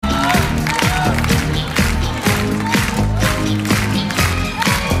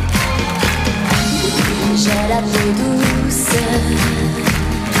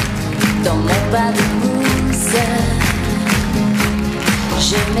pas de mousse,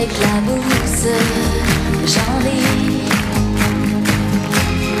 je m'éclabousse, j'en ris.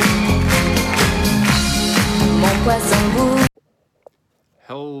 Mon poisson rouge.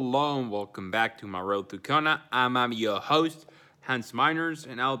 Hello and welcome back to my Road to Kona. I'm your host, Hans Miners,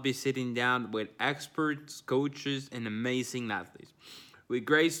 and I'll be sitting down with experts, coaches, and amazing athletes with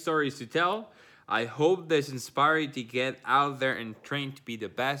great stories to tell. I hope this inspires you to get out there and train to be the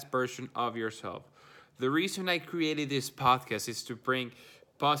best version of yourself. The reason I created this podcast is to bring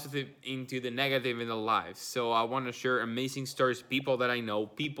positive into the negative in the life. So I want to share amazing stories, people that I know,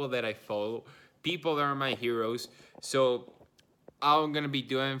 people that I follow, people that are my heroes. So I'm gonna be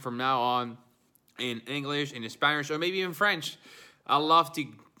doing from now on in English, in Spanish, or maybe in French. I love to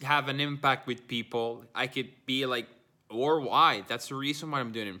have an impact with people. I could be like worldwide. That's the reason why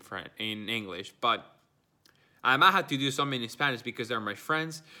I'm doing in in English. But I might have to do something in Spanish because they're my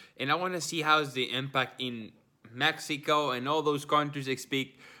friends, and I want to see how's the impact in Mexico and all those countries that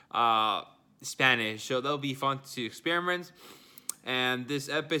speak Spanish. So that'll be fun to experiment. And this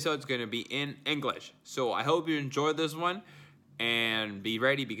episode is gonna be in English. So I hope you enjoy this one and be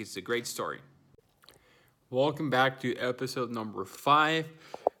ready because it's a great story. Welcome back to episode number 5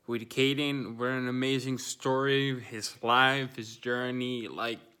 with Caden. We're an amazing story, his life, his journey.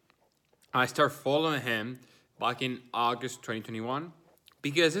 Like, I started following him back in August 2021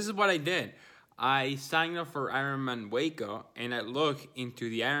 because this is what I did. I signed up for Ironman Waco and I look into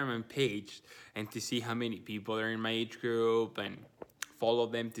the Ironman page and to see how many people are in my age group and follow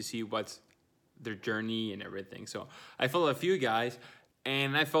them to see what's their journey and everything. So I follow a few guys,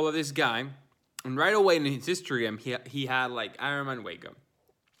 and I follow this guy, and right away in his Instagram, he had like Ironman Waco.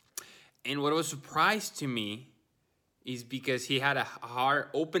 And what was surprised to me is because he had a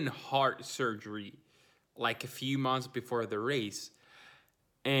open heart surgery like a few months before the race,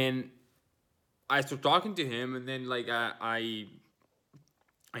 and I started talking to him, and then like I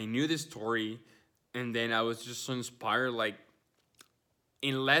knew the story, and then I was just so inspired. Like,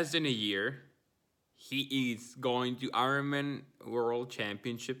 in less than a year, he is going to Ironman World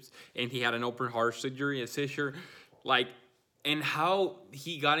Championships, and he had an open heart surgery, a seizure, like, and how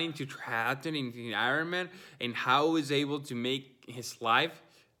he got into triathlon, into Ironman, and how he was able to make his life.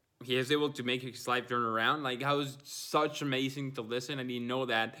 He was able to make his life turn around. Like, how was such amazing to listen. I didn't know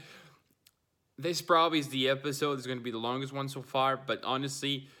that. This probably is the episode. It's going to be the longest one so far, but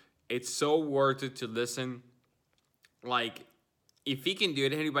honestly, it's so worth it to listen. Like, if he can do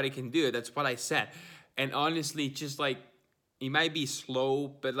it, anybody can do it. That's what I said. And honestly, just like, it might be slow,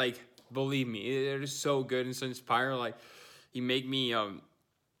 but like, believe me, it is so good and so inspiring. Like, he made me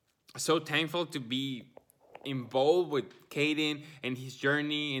so thankful to be involved with Caden and his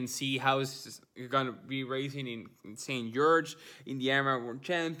journey and see how he's gonna be racing in St. George in the Ironman World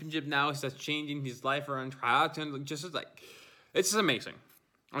Championship. Now he's changing his life around triathlon. Just like, it's just amazing.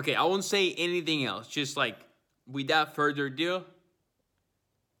 Okay, I won't say anything else. Just like, without further ado,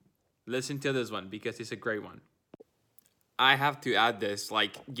 listen to this one because it's a great one. I have to add this.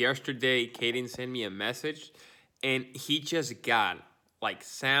 Like, yesterday, Caden sent me a message, and he just got like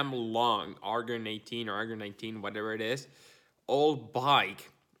Sam Long, Argon 18 or Argon 19, whatever it is, old bike,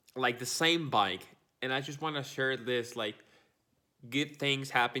 like the same bike. And I just want to share this, like, good things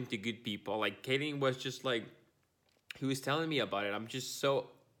happen to good people. Like, Caden was just like, he was telling me about it. I'm just so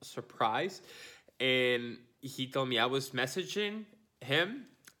surprised. And he told me I was messaging him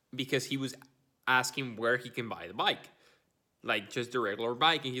because he was asking where he can buy the bike, like just a regular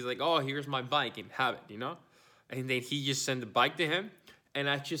bike. And he's like, oh, here's my bike and have it. And then he just sent the bike to him. And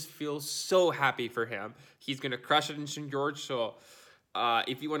I just feel so happy for him. He's going to crush it in St. George. So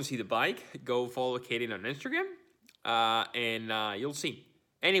if you want to see the bike, go follow Caden on Instagram and you'll see.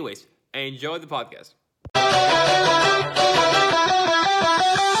 Anyways, enjoy the podcast.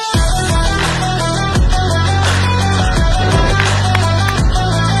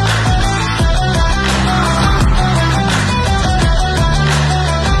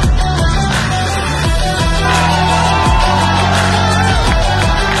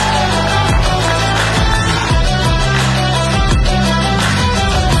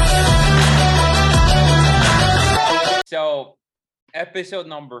 So, episode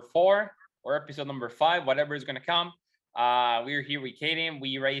number 4 or episode number 5, whatever is going to come. We're here with Caden.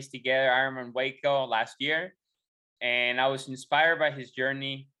 We raced together Ironman Waco last year, and I was inspired by his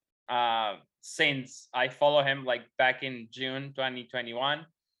journey since I follow him like back in June 2021.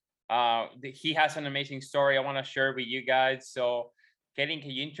 He has an amazing story I want to share with you guys. So, Caden,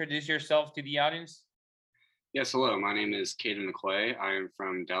 can you introduce yourself to the audience? Yes, hello. My name is Caden McQuhae. I am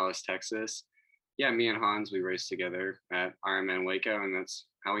from Dallas, Texas. Yeah, me and Hans, we raced together at Ironman Waco, and that's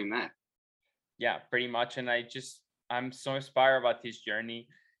how we met. Yeah, pretty much. And I'm so inspired about his journey.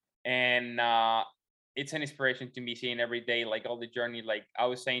 And it's an inspiration to me seeing every day, like all the journey. Like I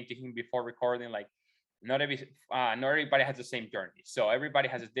was saying to him before recording, like not everybody has the same journey. So everybody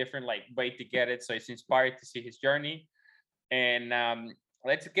has a different like way to get it. So it's inspired to see his journey. And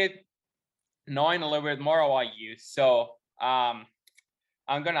let's get knowing a little bit more about you. So I'm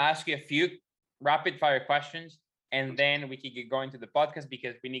gonna ask you a few rapid fire questions, and then we can get going to the podcast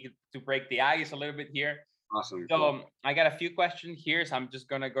because we need to break the ice a little bit here. Awesome. So Cool. I got a few questions here, so I'm just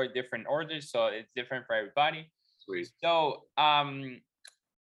gonna go different orders, so it's different for everybody. Sweet. So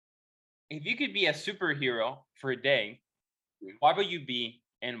if you could be a superhero for a day, Yeah. what would you be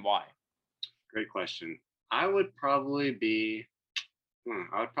and why? Great question. I would probably be.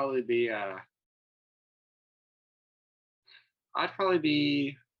 I would probably be. I'd probably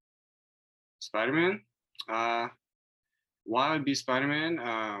be Spider-Man. Why I would be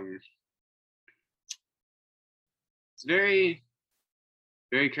Spider-Man? It's very,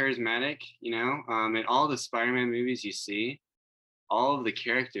 very charismatic. In all the Spider-Man movies you see, all of the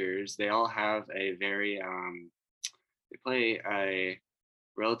characters, they all have a very they play a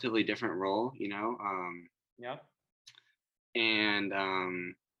relatively different role, Yeah. and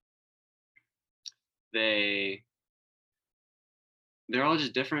they they're all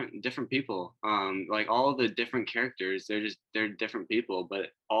just different people. Like all the different characters, they're different people,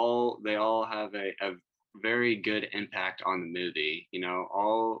 but they all have a very good impact on the movie.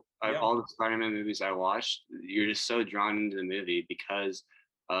 All the Spider-Man movies I watched, you're just so drawn into the movie because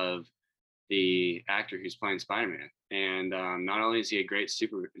of the actor who's playing Spider-Man. And not only is he a great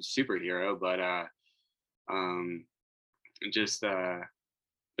superhero, but just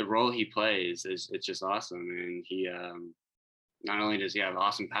the role he plays is it's just awesome. And he not only does he have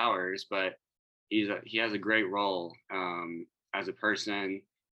awesome powers, but he has a great role as a person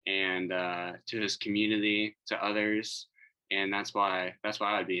and to his community, to others, and that's why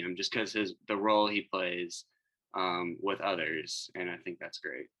I'd be him, just because the role he plays with others, and I think that's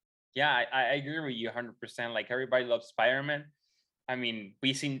great. Yeah, I agree with you 100%. Like everybody loves Spider-Man. I mean,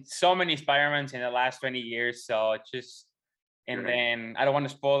 we've seen so many Spider-Mans in the last 20 years, so it's just. And Right. then I don't want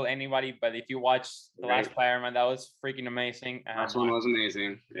to spoil anybody, but if you watch the last Right. Spider-Man, that was freaking amazing. Last one was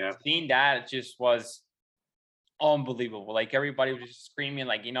amazing. Yeah. Seeing that just was unbelievable. Like everybody was just screaming,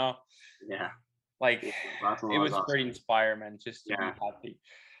 like Yeah. like Last one it was was pretty awesome. inspiring, man. Just to be Yeah. happy.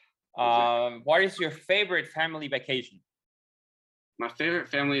 Exactly. What is your favorite family vacation? My favorite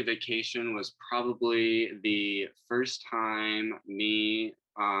family vacation was probably the first time me,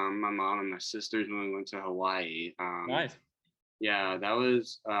 my mom, and my sisters when we went to Hawaii. Nice. Yeah, that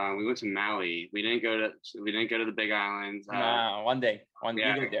was we went to Maui. We didn't go to the Big Islands. Nah, one day,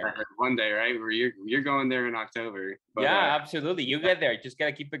 Yeah, you get there. one day, right? Where you're going there in October. But Yeah, absolutely. You get there. Just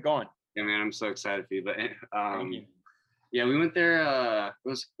gotta keep it going. yeah, man, I'm so excited for you. But Thank you. yeah, we went there. It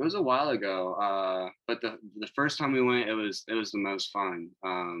was a while ago. But the first time we went, it was the most fun.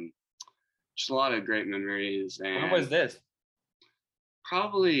 Just a lot of great memories. When And was this?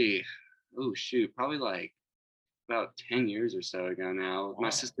 probably, oh shoot, probably like about 10 years or so ago now. My Wow.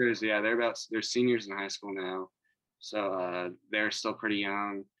 sisters, yeah, they're seniors in high school now, so they're still pretty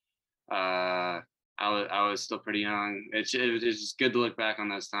young. I was still pretty young. It was just good to look back on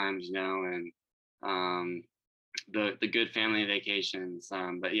those times, and um, the good family vacations.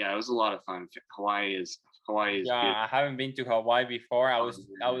 But yeah, it was a lot of fun. Hawaii is Yeah, beautiful. I haven't been to Hawaii before. I was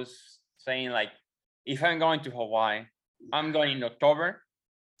saying like, if I'm going to Hawaii, I'm going in October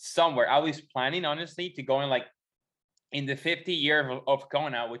somewhere. I was planning honestly to go in the 50 year of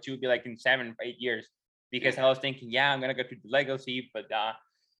Kona, which would be like in 7 or 8 years, because I was thinking, yeah, I'm gonna go to the legacy, but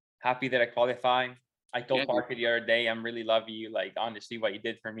happy that I qualified. I told Yeah, Parker the other day, I'm really love you, like honestly, what you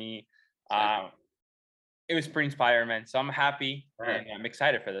did for me. exactly. It was pretty inspiring, man. So I'm happy Right. and I'm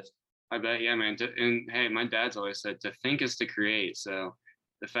excited for this. I bet, yeah, man. And hey, my dad's always said to think is to create. So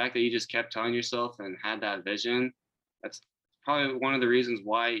the fact that you just kept telling yourself and had that vision, that's probably one of the reasons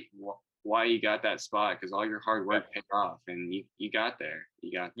why you got that spot, because all your hard work paid off and you got there.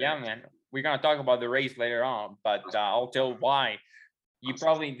 You got there. Yeah, man. We're gonna talk about the race later on, but I'll tell why. You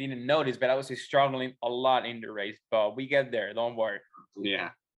probably didn't notice, but I was struggling a lot in the race, but we get there. Don't worry. Yeah.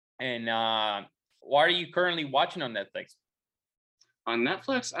 And what are you currently watching on Netflix? On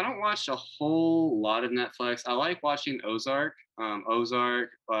Netflix, I don't watch a whole lot of Netflix. I like watching Ozark. I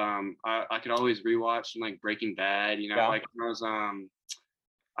could always rewatch like Breaking Bad. Yeah. Like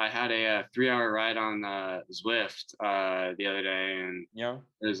I had a 3-hour ride on Zwift the other day, and Yeah.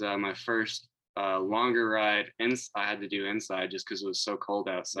 it was my first longer ride. I had to do inside just because it was so cold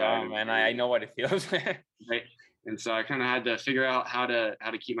outside. Yeah, man. I know what it feels. Right? And so I kind of had to figure out how to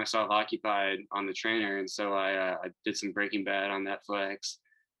keep myself occupied on the trainer. And so I did some Breaking Bad on Netflix,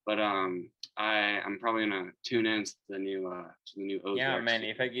 but I'm probably gonna tune in to the new Yeah, Ozark man.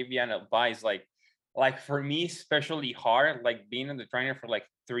 series. If I give you an advice, like for me, especially hard, like being on the trainer for like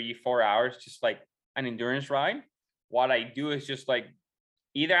 3-4 hours, just like an endurance ride. What I do is just like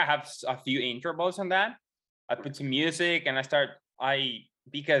either I have a few intervals on that, I put some music and I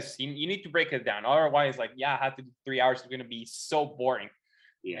because you need to break it down. Otherwise, like yeah, I have to do 3 hours. It's gonna be so boring.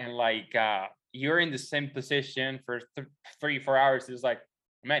 Yeah, And like you're in the same position for 3-4 hours. It's like,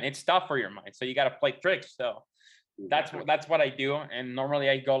 man, it's tough for your mind. So you gotta play tricks. So exactly. that's what I do. And normally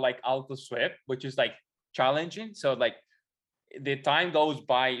I go like auto swift, which is like challenging. So like the time goes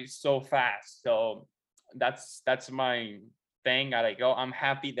by so fast. So that's my thing that I go. I'm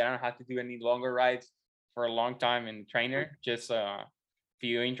happy that I don't have to do any longer rides for a long time in trainer, just a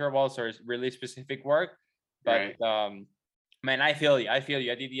few intervals or really specific work. But Right. man, I feel you. I feel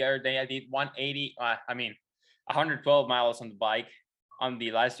you. I did the other day. I did 180. I mean, 112 miles on the bike on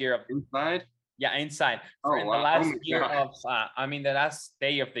the last year of Inside. yeah inside for Oh in the wow. Oh last my year god. of the last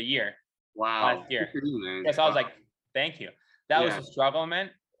day of the year last Wow. year. Good for you, man. Yes, I was Wow. like, thank you. That was Yeah. a struggle, man.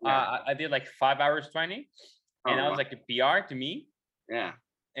 Yeah. I did like 5 hours 20, and Oh I was wow. like a PR to me. Yeah.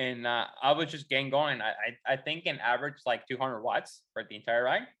 And I was just getting going. I think an average like 200 watts for the entire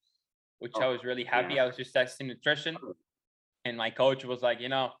ride, which I Oh was really yeah. happy. I was just testing nutrition, and my coach was like,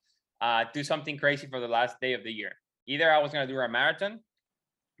 do something crazy for the last day of the year. Either I was gonna do a marathon,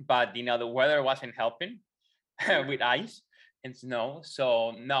 but the weather wasn't helping Yeah. with ice and snow,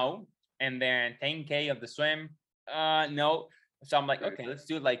 so no. And then 10K of the swim, no. So I'm like, Right. okay, let's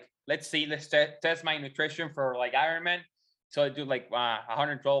do like let's test my nutrition for like Ironman. So I do like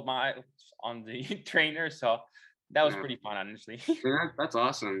 112 miles on the trainer. So that was Yeah. pretty fun, honestly. Yeah, that's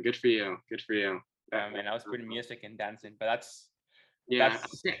awesome. Good for you. Good for you. Yeah, man, I was putting music and dancing, but Yeah,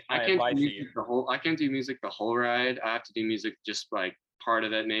 that's I my can't do advice to you. music the whole. I can't do music the whole ride. I have to do music just like part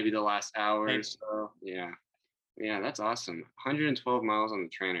of it, maybe the last hour or Same. so. Yeah, yeah, that's awesome. 112 miles on the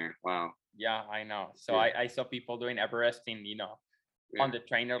trainer. Wow. Yeah, I know. So Yeah, I saw people doing Everesting, yeah, on the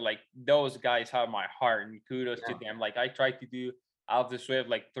trainer. Like those guys have my heart and kudos to yeah. them. Like I tried to do out the Swift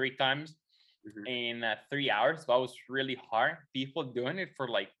like 3 times Mhm. in 3 hours. That was really hard. People doing it for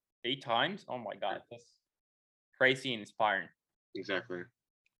like 8 times. Oh my Yeah, god, that's crazy and inspiring. exactly.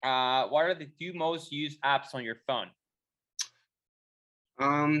 What are the two most used apps on your phone?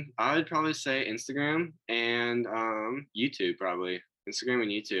 I would probably say Instagram and YouTube probably. Instagram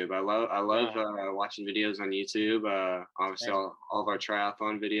and YouTube. I love Yeah, watching videos on YouTube. Obviously same. all of our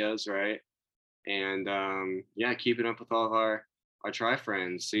triathlon videos, right? And yeah, keeping up with all of our tri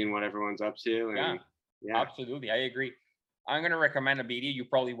friends, seeing what everyone's up to, Yeah, and yeah, absolutely. I agree. I'm gonna recommend a video. You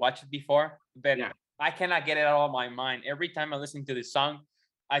probably watched it before, but yeah, I cannot get it out of my mind. Every time I listen to this song,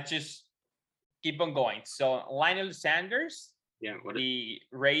 I just keep on going. So Lionel Sanders, yeah. What? the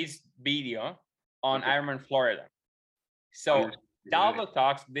race video on Okay, Ironman Florida. I'm So gonna check that out. Dalvo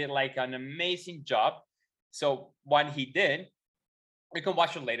Talks did like an amazing job. So what he did, you can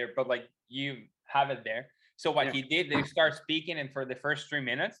watch it later, but like you have it there. So what Yeah, he did, they start speaking and for the first 3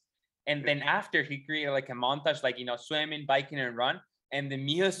 minutes. And yeah, then after he created like a montage, like swimming, biking, and run, and the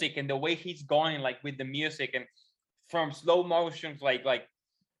music and the way he's going, like with the music and from slow motions, like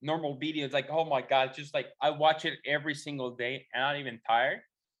normal videos, like oh my god, just like I watch it every single day and I'm not even tired.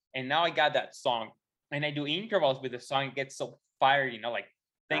 And now I got that song and I do intervals with the song. It gets so fired, like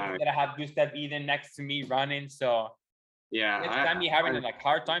thinking uh, that I have Gustav Eden next to me running. So yeah. next time you're having I a like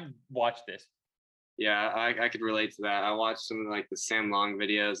hard time, watch this. yeah, I could relate to that. I watched some of like the Sam Long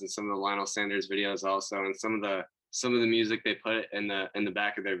videos and some of the Lionel Sanders videos also, and some of the music they put in the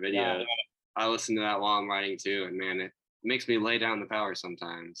back of their Yeah. videos. I listen to that while I'm riding too, and man, it makes me lay down the power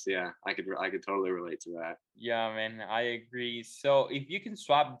sometimes. Yeah, I could totally relate to that. Yeah, man, I agree. So if you can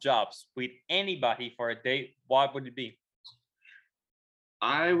swap jobs with anybody for a day, what would it be?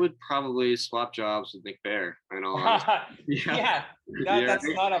 I would probably swap jobs with Nick Bear, in all honesty. Yeah, Yeah, yeah, that's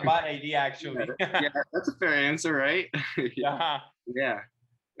not a bad idea yeah, actually. yeah. That's a fair answer, right? Yeah, Yeah,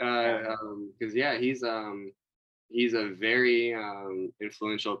 yeah, because yeah, he's a very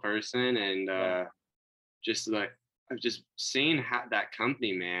influential person, and yeah. just like I've just seen how that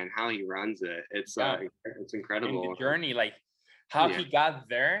company, man, how he runs it. Yeah. It's And the incredible. journey, like Oh how yeah, he got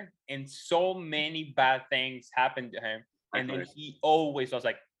there, and so many bad things happened to him, and then exactly. he always was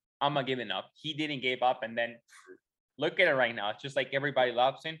like, "I'm not giving up." He didn't give up, and then look at it right now. It's just like everybody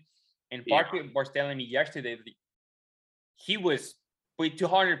loves him. And Yeah, Parker was telling me yesterday that he was with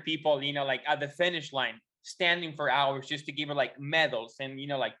 200 people, like at the finish line, standing for hours just to give her like medals and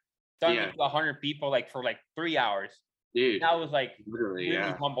like talking Yeah, to 100 people like for like 3 hours. dude, That was like literally, really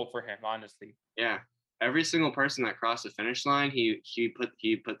yeah. humble for him, honestly. Yeah. Every single person that crossed the finish line, he put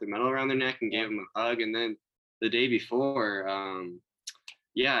the medal around their neck and Yeah. gave them a hug. And then the day before,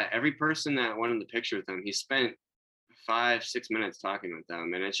 yeah, every person that wanted the picture with him, he spent 5-6 minutes talking with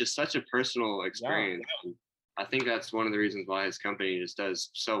them, and it's just such a personal experience. And I think that's one of the reasons why his company just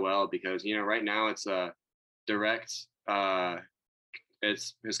does so well, because right now it's a direct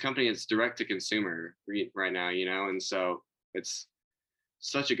it's his company is direct to consumer right now, and so it's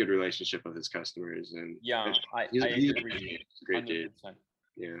such a good relationship with his customers, and Yeah, he's I a agree, great dude. 100%.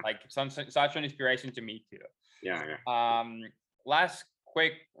 Yeah, Like such an inspiration to me too. yeah, yeah. Last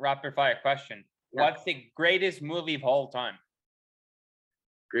quick rapid fire question: Yeah. What's the greatest movie of all time?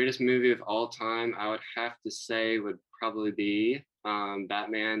 Greatest movie of all time, I would have to say, would probably be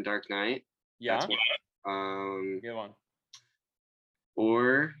Batman: Dark Knight. Yeah, That's one. good one.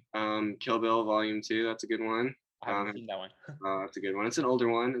 Or Kill Bill Volume 2. That's a good one. I haven't seen that one. That's a good one. It's an older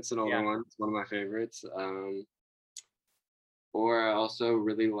one. It's Yeah. one. It's one of my favorites. Or I also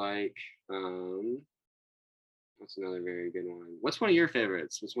really like what's another very good one? What's one of your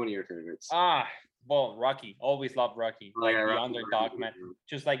favorites? Well, Rocky. Always loved Rocky. Oh, Like yeah, the Rocky, underdog, man.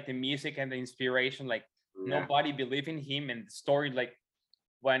 Just like the music and the inspiration. Like Yeah. nobody believed in him, and the story. Like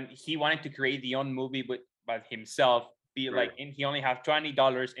when he wanted to create the own movie, but by himself, be Right. like, and he only have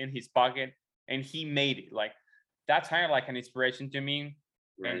 $20 in his pocket, and he made it. Like that's kind of like an inspiration to me,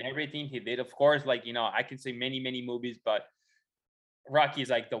 and Right. everything he did. Of course, like I can say many movies, but Rocky is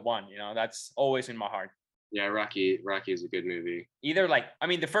like the one. That's always in my heart. Yeah, Rocky is a good movie. Either like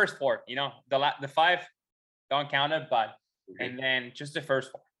the first four, the five don't count it, but Right. and then just the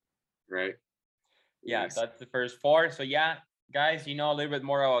first four. Right. Yeah, Yes. that's the first four. So yeah, guys, a little bit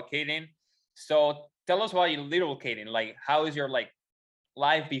more about Caden. So tell us about your little Caden. Like, how is your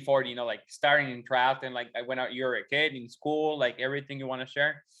life before like starting in triathlon? Like when you were a kid in school, like everything you want to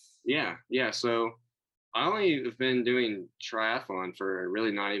share? Yeah. So I only have been doing triathlon for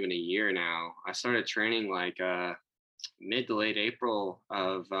really not even a year now. I started training like mid to late April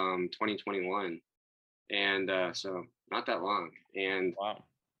of 2021, and so not that long. And Wow.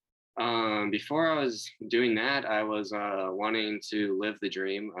 before I was doing that, I was wanting to live the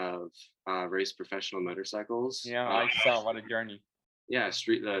dream of race professional motorcycles. Yeah, I saw what a journey. Yeah,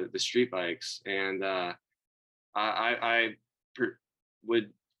 the street bikes, and I per-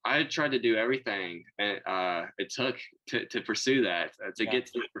 would I tried to do everything it took to pursue that, to Yeah. get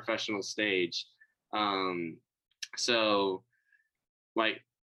to the professional stage. So like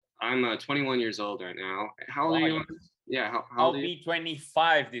I'm 21 years old right now. How old are you? Yeah, how old I'll are you? be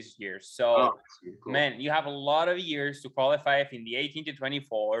 25 this year. So Oh, cool. man, you have a lot of years to qualify in the 18 to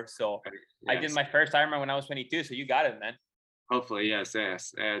 24. So I did Yes. my first Ironman when I was 22. So you got it, man. Hopefully, yes.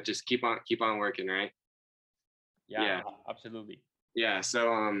 Just keep on working, right? Yeah. Absolutely. Yeah.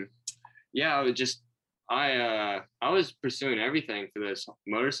 So yeah, I was pursuing everything for this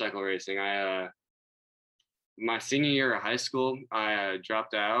motorcycle racing. My senior year of high school, I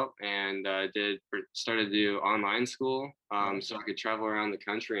dropped out and started to do online school, so I could travel around the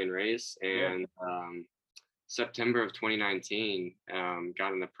country and race. And September of 2019,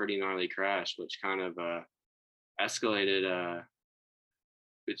 got in a pretty gnarly crash, which kind of escalated,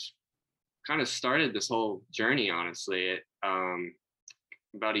 which kind of started this whole journey. Honestly,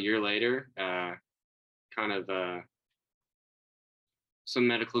 about a year later, kind of some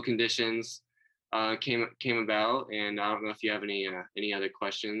medical conditions came about, and I don't know if you have any other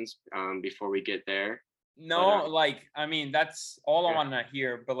questions before we get there. No, that's all I Yeah. want to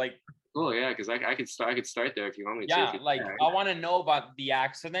hear. But Cool, yeah, because I could start there if you want me to. yeah, I want to know about the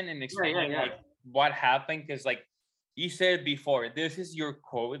accident and explain Yeah. like what happened, because like you said before, this is your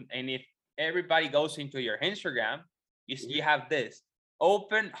code, and if everybody goes into your Instagram, you have this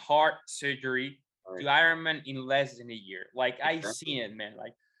open heart surgery to Ironman in less than a year. Like I see it, man.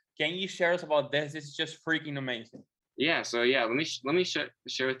 Like, can you share us about this? It's just freaking amazing. Yeah, so yeah, let me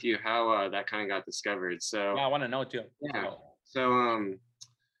share with you how that kind of got discovered. So Yeah, I want to know too. yeah, so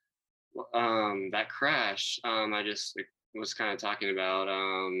that crash, I just was kind of talking about.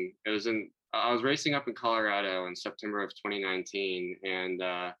 I was racing up in Colorado in September of 2019, and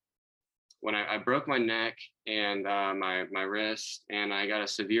when I broke my neck and my wrist, and I got a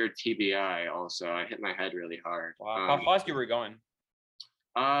severe TBI. Also, I hit my head really hard. Wow. How fast you were going?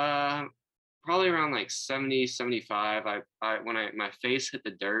 Probably around like 70, 75. When my face hit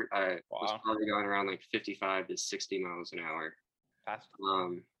the dirt, I was probably going around like 55 to 60 miles an hour. Fast.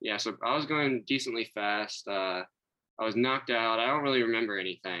 Yeah, so I was going decently fast. I was knocked out. I don't really remember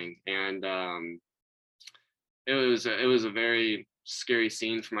anything, and it was a very scary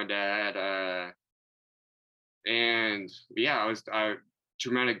scene for my dad. And yeah, I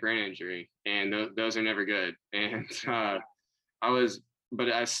traumatic brain injury, and those are never good. And I was, but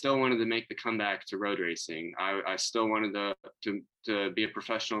I still wanted to make the comeback to road racing. I still wanted to be a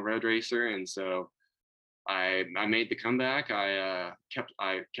professional road racer, and so I made the comeback. I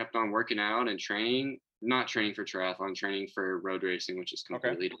kept on working out and training, not training for triathlon, training for road racing, which is Okay.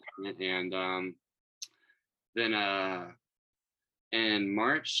 completely different. And then in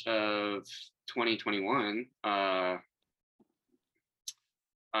March of 2021,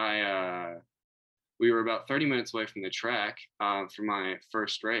 I we were about 30 minutes away from the track for my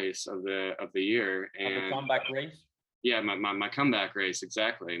first race of the year, Of the and comeback race. yeah, my comeback race,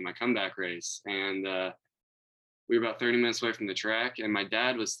 exactly, my comeback race. And we were about 30 minutes away from the track, and my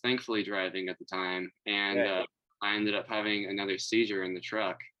dad was thankfully driving at the time, and Yeah. I ended up having another seizure in the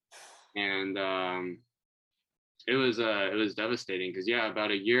truck. And it was devastating, because yeah,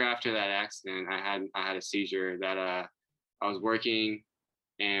 about a year after that accident, I had a seizure that I was working,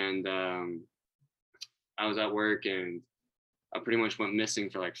 and I was at work, and I pretty much went missing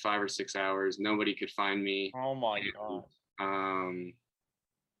for like 5 or 6 hours. Nobody could find me. Oh my And, god. um,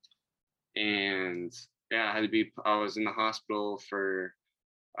 and yeah, I was in the hospital for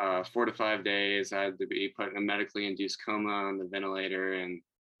 4 to 5 days. I had to be put in a medically induced coma on the ventilator, and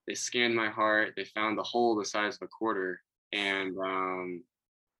they scanned my heart. They found the hole the size of a quarter. And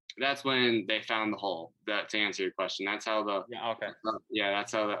that's when they found the hole. That, to answer your question, that's how Yeah. Okay.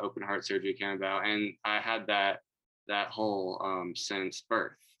 that's how the open heart surgery came about. And I had that hole since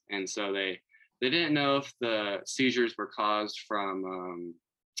birth, and so they didn't know if the seizures were caused from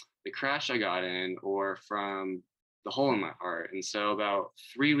the crash I got in, or from the hole in my heart. And so about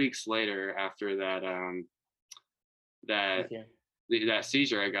 3 weeks later, after that Okay. that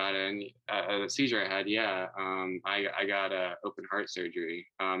seizure I got in, the seizure I had, yeah, I got a open heart surgery,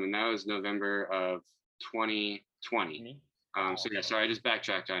 and that was November of 2020. Me? So yeah, sorry, I just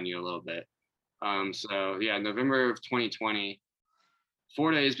backtracked on you a little bit. So yeah, November of 2020,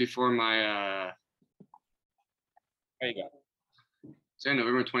 4 days before my There you go. so yeah,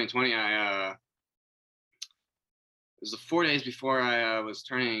 November 2020, it was the 4 days before I was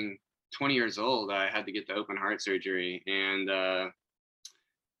turning 20 years old. I had to get the open heart surgery, and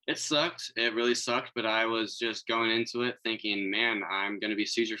it sucked. It really sucked, but I was just going into it thinking, man, I'm going to be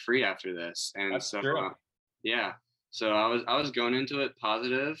seizure free after this. And That's so, true. yeah, so I was going into it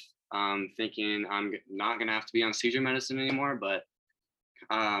positive, thinking I'm not going to have to be on seizure medicine anymore. But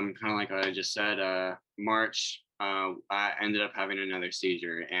kind of like what I just said, March, I ended up having another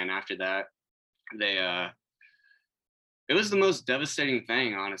seizure, and after that, they it was the most devastating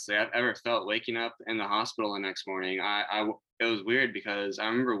thing, honestly, I've ever felt, waking up in the hospital the next morning. It was weird, because I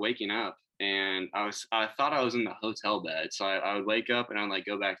remember waking up, and I thought I was in the hotel bed. So I would wake up and I'd like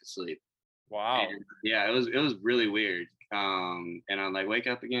go back to sleep. Wow. And yeah, it was really weird. And I'd like wake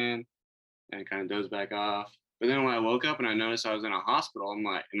up again and kind of doze back off. But then when I woke up and I noticed I was in a hospital, I'm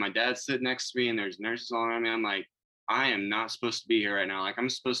like, and my dad's sitting next to me, and there's nurses all around me. I'm like, I am not supposed to be here right now. Like, I'm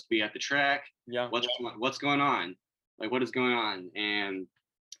supposed to be at the track. Yeah. What's going on? Like, what is going on? And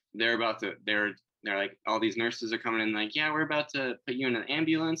they're about to they're like, all these nurses are coming in, like, yeah, we're about to put you in an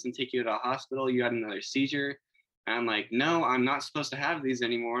ambulance and take you to a hospital. You had another seizure. And I'm like, no, I'm not supposed to have these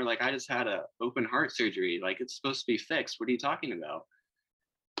anymore. Like, I just had a open heart surgery. Like, it's supposed to be fixed. What are you talking about?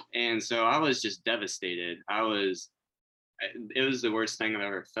 And so I was just devastated. It was the worst thing I've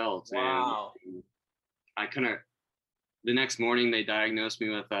ever felt. Wow. And I couldn't, the next morning they diagnosed me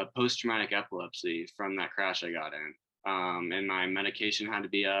with post-traumatic epilepsy from that crash I got in. And my medication had to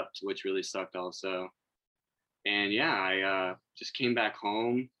be upped, which really sucked also. And yeah, I just came back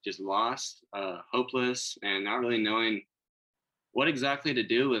home, just lost, hopeless, and not really knowing what exactly to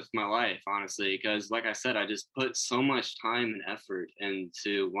do with my life, honestly. Because, like I said, I just put so much time and effort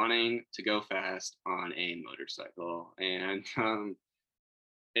into wanting to go fast on a motorcycle, and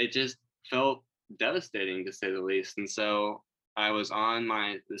it just felt devastating, to say the least. And so I was on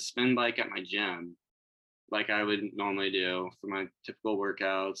the spin bike at my gym, like I would normally do for my typical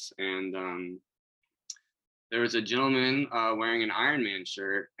workouts, and there was a gentleman wearing an Ironman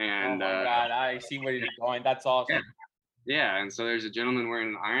shirt, Oh and my god, I see where you're going. That's awesome. yeah, and so there's a gentleman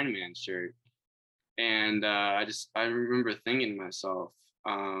wearing an Ironman shirt, and I remember thinking to myself,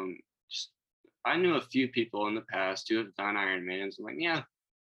 just, I knew a few people in the past who have done Ironmans. I'm like, yeah,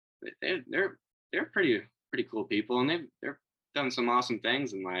 they're pretty cool people, and they've done some awesome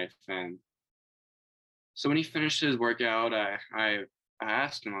things in life. And so when he finished his workout, I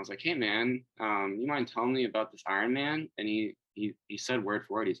asked him, I was like, hey man, you mind telling me about this Ironman? And he said word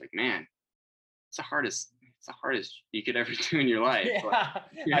for word, he's like, man, it's the hardest it's the hardest you could ever do in your life.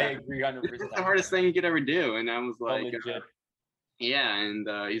 Yeah, I agree It's 100%. the hardest thing you could ever do. And I was So like, legit. yeah. And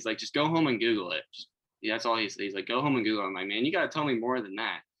he's like, just go home and Google it. That's all he's like, go home and Google it. I'm like, man, you got to tell me more than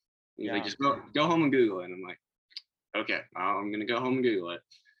that. And he's like, Yeah. just go home and Google it. And I'm like, okay, I'm going to go home and Google it.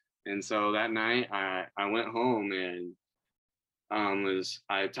 And so that night I went home and I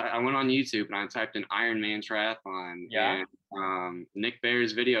went on YouTube and I typed in Ironman triathlon, Yeah. and Nick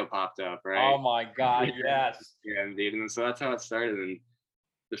Bare's video popped up, right? Oh my God, yes. Yeah, indeed. And so that's how it started. And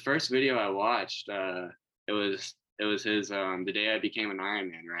the first video I watched, it was his the day I became an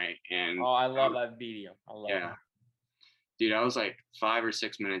Ironman, right? And Oh, I love that video. I love yeah, it. dude, I was like 5 or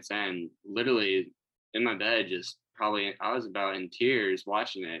 6 minutes in, literally in my bed, just probably I was about in tears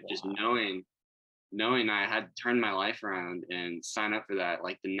watching it, just Wow. knowing I had to turn my life around and sign up for that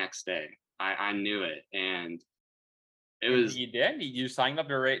like the next day. I knew it, and it And was. you did? You signed up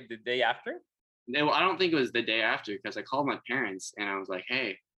the day after? I don't think it was the day after because I called my parents and I was like,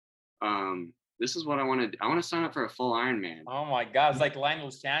 "Hey, this is what I want to do. I want to sign up for a full Ironman." Oh my God, it's like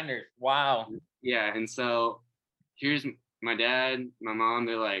Lionel Sanders. Wow. Yeah, and so here's my dad, my mom.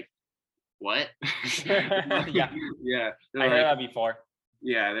 They're like, "What?" Yeah, Yeah, I they're heard like, that before.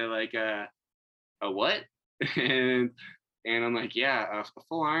 yeah, they're like, a what? and and I'm like, yeah, a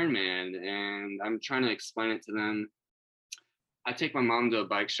full Ironman, and I'm trying to explain it to them. I take my mom to a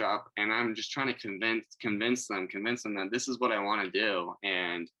bike shop, and I'm just trying to convince them that this is what I want to do,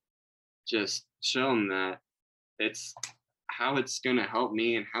 and just show them that it's how it's gonna help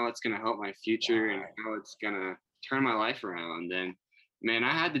me and how it's gonna help my future and Wow. how it's gonna turn my life around. And man,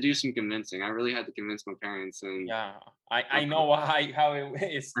 I had to do some convincing. I really had to convince my parents, and Yeah, I um, know how it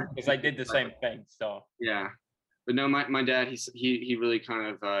is because I did the same thing. So yeah. But no, my dad, he really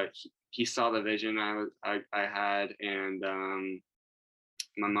kind of he saw the vision I had, and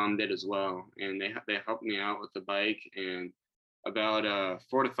my mom did as well, and they helped me out with the bike. And about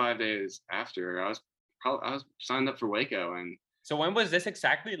 4 to 5 days after, I was signed up for Waco, and so when was this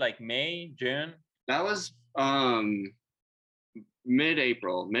exactly? Like May, June? that was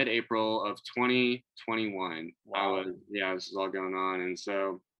mid-April of 2021. Wow. This is all going on, and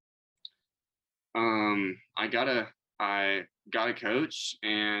so I got a coach,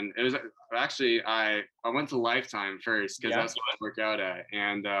 and it was actually I went to Lifetime first because Yeah. that's what I work out at,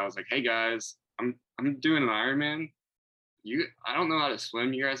 and I was like, hey guys, I'm doing an Ironman. I don't know how to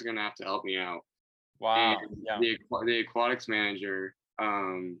swim. You guys are gonna have to help me out. And Wow. Yeah. the aquatics manager,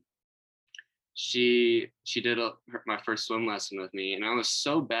 she did my first swim lesson with me, and I was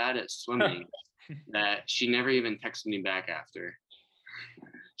so bad at swimming that she never even texted me back after.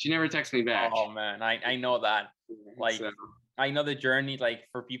 She never texted me back. Oh man, I know that. Like So I know the journey. Like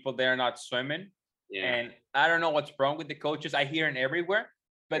for people that are not swimming, yeah, and I don't know what's wrong with the coaches. I hear it everywhere,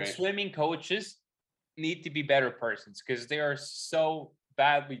 but right, swimming coaches need to be better persons because they are so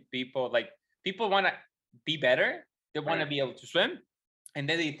bad with people. Like people want to be better. They want to right, be able to swim, and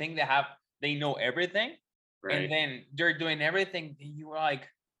then they think they know everything, and right, then they're doing everything. And you are like,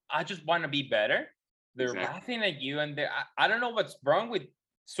 I just want to be better. They're exactly. laughing at you, and I don't know what's wrong with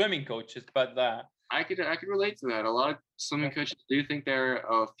swimming coaches, but I could relate to that. A lot of swimming coaches do think they're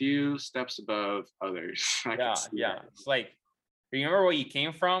a few steps above others. I could see yeah, that. it's like remember where you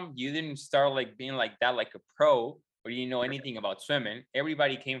came from. You didn't start like being like that, like a pro, or you didn't know anything about swimming.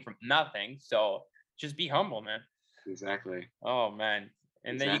 Everybody came from nothing, so just be humble, man. Exactly. Oh man,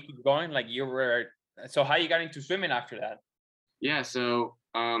 and then you Exactly. keep going. Like you were. So how you got into swimming after that? Yeah. So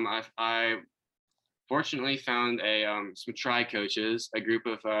I fortunately found some tri coaches, a group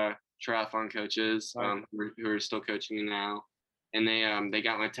of triathlon coaches Right. who are still coaching me now, and they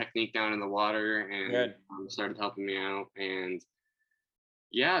got my technique down in the water and Good. started helping me out. And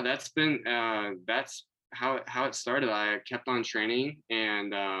yeah, that's how it started. I kept on training, and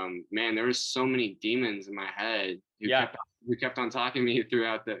man, there was so many demons in my head Yeah. who kept on talking to me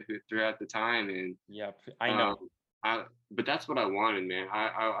throughout the time. And Yep. I know. um, but that's what I wanted, man.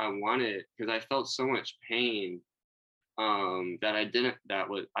 I wanted, because I felt so much pain that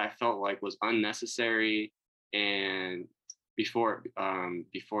I felt like was unnecessary, and before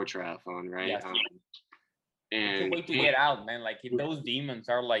triathlon, right? Yes. It's a And way to get out, man. Like if those demons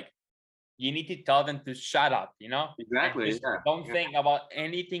are like, you need to tell them to shut up, and exactly, just don't think about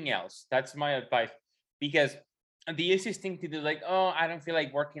anything else. That's my advice. Because the easiest thing to do, like, oh, I don't feel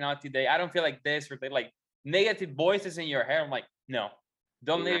like working out today. I don't feel like this, or they like negative voices in your head. I'm like, no,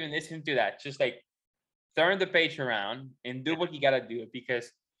 don't exactly, even listen to that. Just like turn the page around and do what you gotta do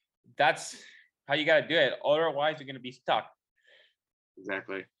because that's how you gotta do it. Otherwise, you're gonna be stuck.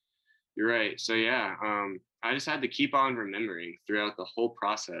 exactly. You're right. So yeah, I just had to keep on remembering throughout the whole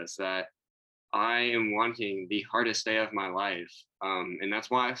process that I am wanting the hardest day of my life. And that's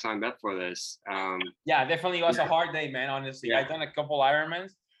why I signed up for this. Yeah, definitely was a hard day, man. Honestly, Yeah. I've done a couple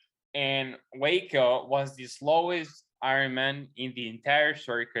Ironmans, and Waco was the slowest Ironman in the entire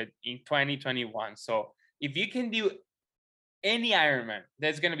circuit in 2021. So if you can do any Ironman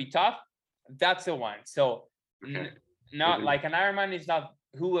that's gonna be tough, that's the one. So Okay. not like an Ironman is not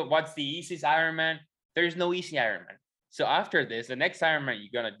what's the easiest Ironman. There's no easy Ironman. So after this, the next Ironman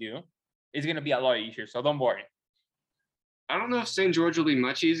you're gonna do is gonna be a lot easier. So don't worry. I don't know if St. George will be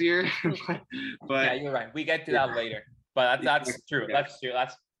much easier, Yeah, but you're right. We get to that later. But that's true. yeah, That's true.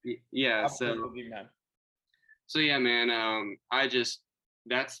 That's yeah. absolutely, man. So yeah, man. I just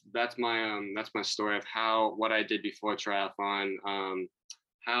that's my story of what I did before triathlon.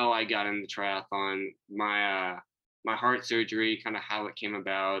 How I got into triathlon. My heart surgery, kind of how it came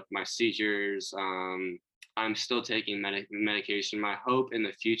about. My seizures. I'm still taking medication. My hope in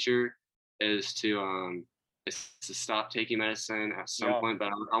the future is to stop taking medicine at some Yeah. point,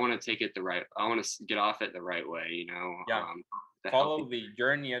 but I want to take it the right. I want to get off it the right way. Yeah. The Follow healthy. the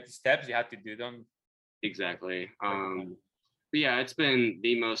journey of the steps you have to do them. Exactly. But yeah, it's been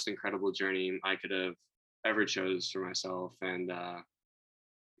the most incredible journey I could have ever chose for myself, and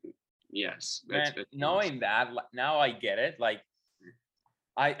yes, Man, it's knowing that now I get it. Like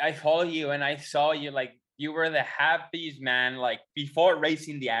I follow you and I saw you like you were the happiest man like before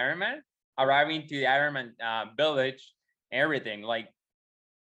racing the Ironman, arriving to the Ironman village, everything. Like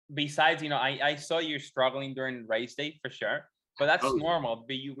besides, I saw you struggling during race day for sure, but that's oh normal.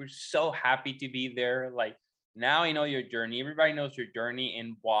 But you were so happy to be there. Like now I know your journey. Everybody knows your journey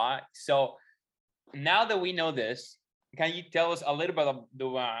and why. So now that we know this, can you tell us a little bit of the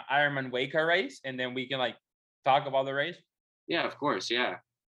Ironman Waco race, and then we can like talk about the race? yeah, of course, yeah.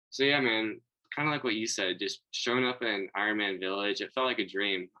 So yeah, man, kind of like what you said, just showing up in Ironman Village, it felt like a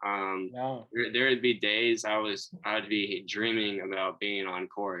dream. No. There would be days I'd be dreaming about being on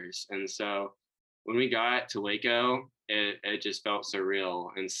course, and so when we got to Waco, it just felt surreal,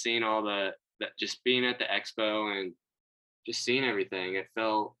 and seeing all that, just being at the expo and just seeing everything, it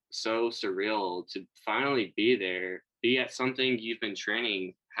felt so surreal to finally be there, be at something you've been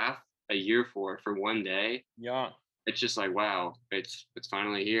training half a year for one day. Yeah. It's just like, wow, it's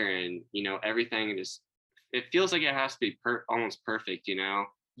finally here, and everything just, it feels like it has to be almost perfect.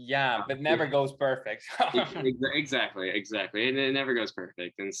 Yeah, but never goes perfect. Exactly, and it never goes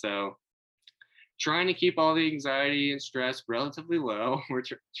perfect, and so trying to keep all the anxiety and stress relatively low. We're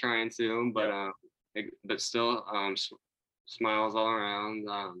trying to, but Yep. but still, smiles all around.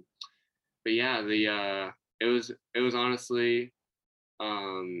 But yeah, it was honestly,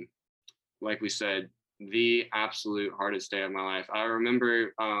 um, like we said, the absolute hardest day of my life. I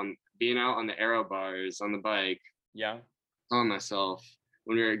remember being out on the aero bars on the bike, Yeah. telling myself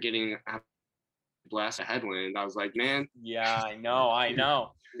when we were getting blast a headwind, I was like, man, Yeah, I know. I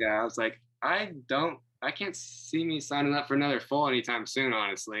know. yeah, I was like, I can't see me signing up for another full anytime soon.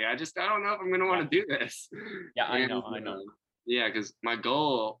 Honestly, I don't know if I'm gonna Yeah. want to do this. Yeah, I And know. I know. yeah, because my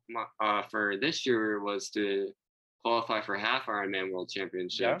goal for this year was to qualify for half Ironman World Yeah.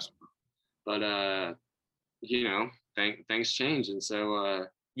 Championships, but things change, and so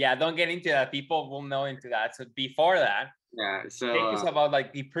Yeah, don't get into that. People will know into that. So before that, yeah, so think us about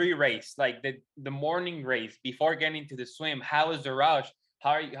like the pre-race, like the morning race before getting to the swim. How is the rush?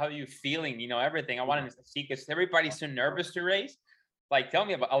 How are you feeling? Everything. I wanted to see because everybody's so nervous to race. Like, tell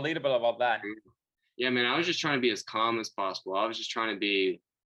me about a little bit about that. yeah, man, I was just trying to be as calm as possible. I was just trying to be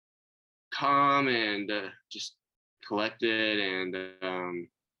calm and just collected, and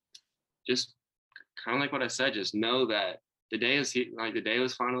just kind of like what I said, just know that the day is like the day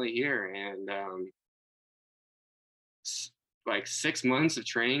was finally here, and like 6 months of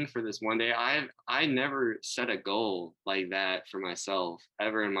training for this one day. I never set a goal like that for myself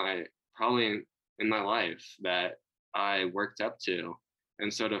ever in my probably in my life that I worked up to,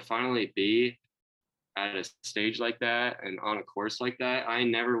 and so to finally be at a stage like that and on a course like that, I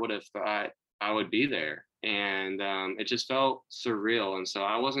never would have thought I would be there, and it just felt surreal, and so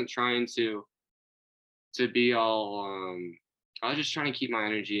I wasn't trying to be all I was just trying to keep my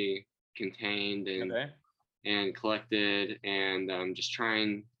energy contained Okay. and collected, and just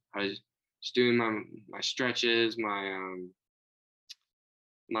trying. I was just doing my stretches, my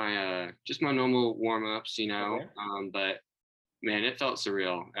just my normal warm-ups, Okay. but man, it felt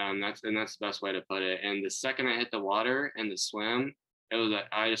surreal. That's the best way to put it. And the second I hit the water and the swim, it was like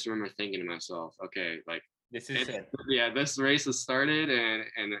I just remember thinking to myself, okay, like This is it. yeah, this race has started,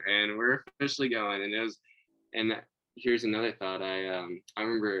 and we're officially going. And it was, and here's another thought. I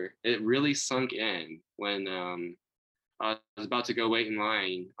remember it really sunk in when I was about to go wait in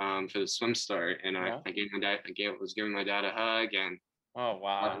line for the swim start, and Yeah. was giving my dad a hug, and Oh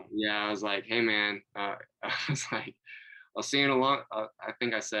wow. yeah, I was like, hey man, I was like, I'll see you in a long. I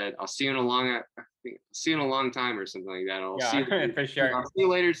think I said I'll see you in a long. See you in a long time or something like that. Yeah, for sure. I'll see you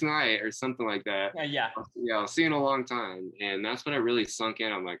later tonight or something like that. Yeah. Yeah, I'll see you in a long time. And that's when it really sunk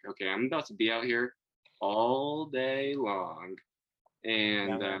in. I'm like, okay, I'm about to be out here all day long, Yeah,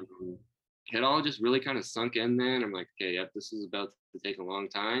 and man. it all just really kind of sunk in. Then I'm like, okay, yep, this is about to take a long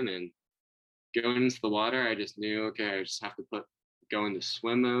time. And going into the water, I just knew, okay, I just have to go into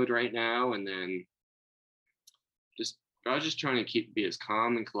swim mode right now, and then just I was just trying to be as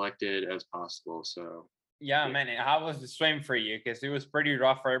calm and collected as possible. So Yeah, man. And how was the swim for you? Because it was pretty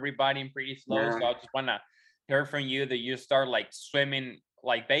rough for everybody and pretty slow. yeah, So I just wanna hear from you that you start like swimming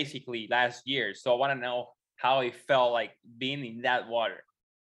like basically last year. So I wanna know how it felt like being in that water.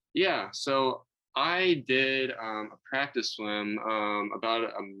 yeah. So I did a practice swim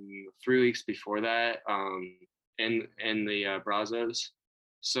about 3 weeks before that in the Brazos.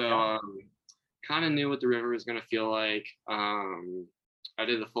 So Yeah. kind of knew what the river was gonna feel like. I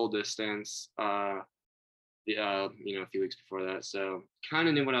did the full distance. A few weeks before that, so kind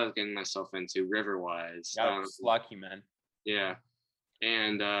of knew what I was getting myself into river wise. That's lucky, man. Yeah,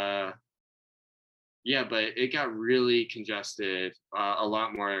 and yeah, but it got really congested, a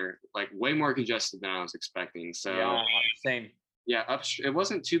lot more, like way more congested than I was expecting. So Yeah, same. yeah, it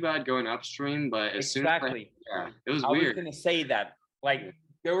wasn't too bad going upstream, but as soon as Exactly. yeah, it was I was weird. gonna say that. Like Yeah,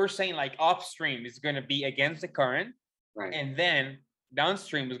 they were saying like upstream is gonna be against the current, right, and then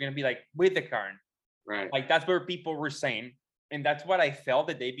downstream was gonna be like with the current. right, Like that's where people were saying, and that's what I felt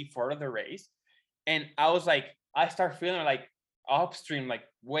the day before the race. And I was like, I start feeling like upstream, like,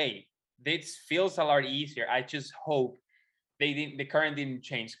 wait, this feels a lot easier. I just hope the current didn't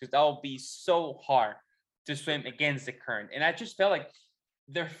change because that will be so hard to swim against the current. And I just felt like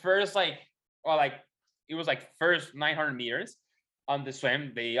the first like it was like first 900 meters on the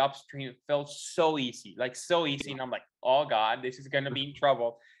swim, the upstream felt so easy, like so easy. And I'm like, oh God, this is gonna be in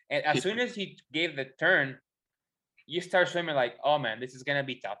trouble. And as soon as he gave the turn, you start swimming like, oh man, this is gonna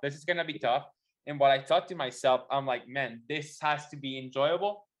be tough. This is gonna be tough. And what I thought to myself, I'm like, man, this has to be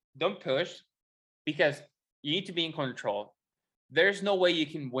enjoyable. Don't push because you need to be in control. There's no way you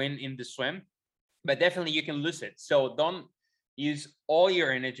can win in the swim, but definitely you can lose it. So don't use all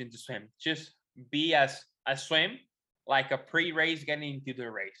your energy into swim. Just be as a swim like a pre-race getting into the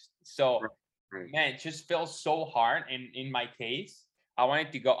race. So right, right. man, it just feels so hard. And in my case, I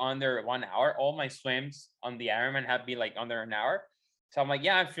wanted to go under 1 hour. All my swims on the Ironman have been like under an hour. So I'm like,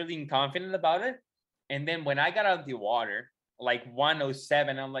 yeah, I'm feeling confident about it. And then when I got out of the water, like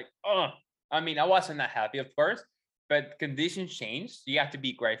 107, I'm like, oh, I mean, I wasn't that happy, of course, but conditions change. You have to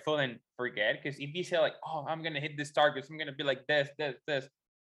be grateful and forget. Because if you say like, oh, I'm gonna hit this target, I'm gonna be like this,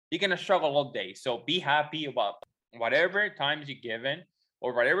 you're gonna struggle all day. So be happy about whatever times you're given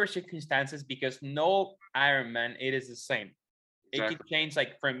or whatever circumstances, because no Ironman it is the same. It could Exactly. change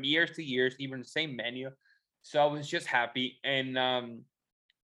like from years to years, even the same menu. So I was just happy. And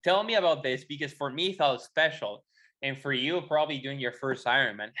tell me about this because for me it felt special, and for you probably doing your first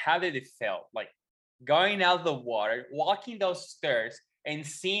Ironman, how did it feel? Like going out the water, walking those stairs, and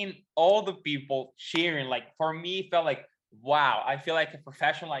seeing all the people cheering. Like for me, it felt like wow. I feel like a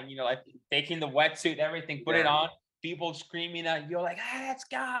professional, like like taking the wetsuit, everything, put it Yeah, on, people screaming at you, like, hey, let's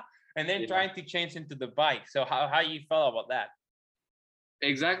go, and then yeah. trying to change into the bike. So how you felt about that?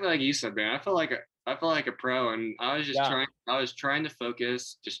 Exactly like you said, man. I felt like a pro, and Yeah, I was trying to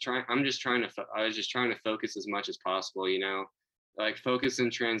focus. I was just trying to focus as much as possible. Like focus in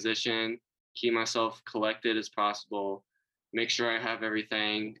transition, keep myself collected as possible, make sure I have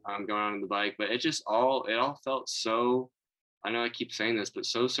everything going on the bike. But it all felt so. I know I keep saying this, but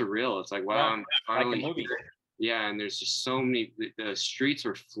so surreal. It's like wow, yeah, I'm like a finally movie. here. Yeah, and there's just so many. The streets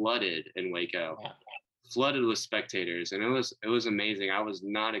were flooded in Waco, Yeah, flooded with spectators, and it was amazing. I was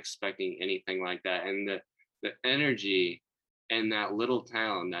not expecting anything like that, and the energy in that little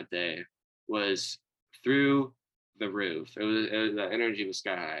town that day was through the roof. The energy was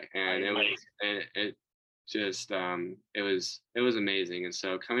sky high, and I it just it was amazing. And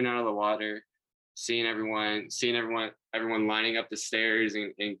so coming out of the water, seeing everyone lining up the stairs,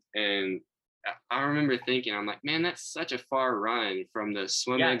 and I remember thinking, I'm like, man, that's such a far run from the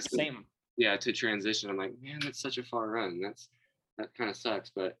swim yeah, exit, same. yeah, to transition. I'm like, man, that's such a far run. That kind of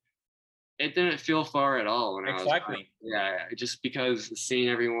sucks, but it didn't feel far at all when I was, Exactly. yeah, just because seeing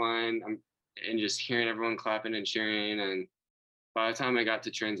everyone and just hearing everyone clapping and cheering. And by the time I got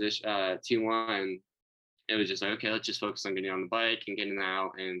to transition, T1, it was just like, okay, let's just focus on getting on the bike and getting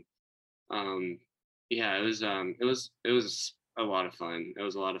out. And um, Yeah, it was a lot of fun. It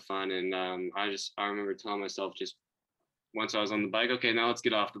was a lot of fun, and I remember telling myself just once I was on the bike, okay, now let's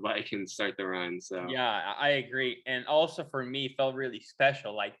get off the bike and start the run. So Yeah, I agree. And also for me, it felt really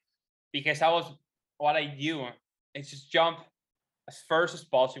special, like because I was what I do is just jump as first as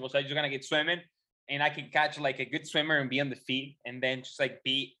possible. So I'm just gonna get swimming, and I can catch like a good swimmer and be on the feet, and then just like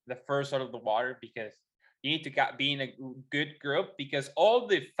be the first out of the water because you need to be in a good group because all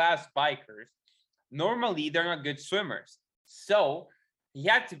the fast bikers normally they're not good swimmers. So you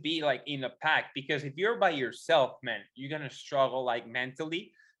have to be like in a pack because if you're by yourself, man, you're gonna struggle like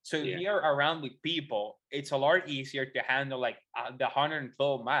mentally. So if yeah, you're around with people, it's a lot easier to handle like the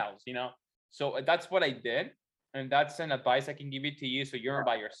 112 miles, So that's what I did, and that's an advice I can give it to you. So you're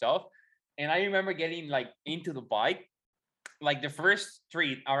by yourself. And I remember getting like into the bike, like the first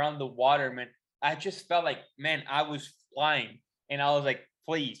street around the water, man. I just felt like, man, I was flying, and I was like,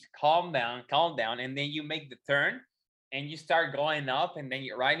 please calm down. And then you make the turn, and you start going up, and then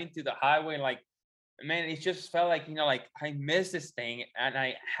you're right into the highway. Like, man, it just felt like like I missed this thing, and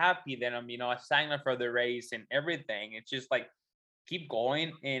I happy that I signed up for the race and everything. It's just like keep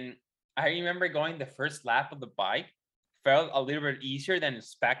going, and I remember going the first lap of the bike felt a little bit easier than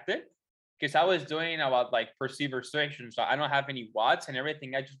expected because I was doing about like perceived restrictions. So I don't have any watts and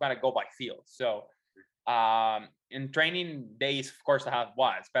everything. I just want to go by feel. So in training days, of course, I have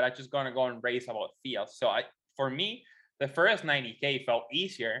watts, but I just gonna go and race about feel. So for me, the first 90K felt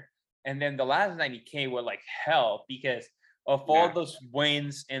easier, and then the last 90K were like hell because of all yeah, those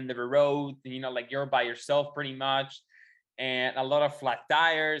winds in the road. Like you're by yourself pretty much, and a lot of flat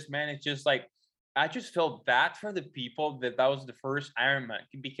tires. Man, it's just like I just felt bad for the people that was the first Ironman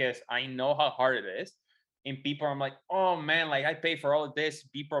because I know how hard it is. And people are like, oh man, like I pay for all of this.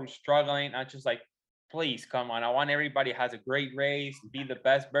 People are struggling. I just like, please come on. I want everybody has a great race, be the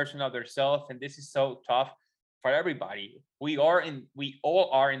best version of themselves. And this is so tough for everybody. We all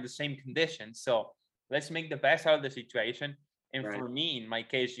are in the same condition. So let's make the best out of the situation. And right, for me, in my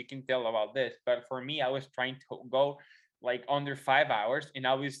case, you can tell about this, but for me, I was trying to go like under 5 hours and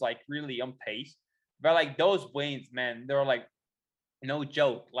I was like really on pace. But like those wins, man, they're like no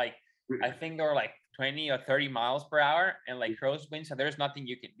joke. Like I think they're like 20 or 30 miles per hour and like crosswinds, so there's nothing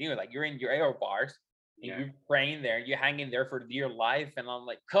you can do. Like you're in your air bars and yeah, you're praying there, you're hanging there for dear life. And I'm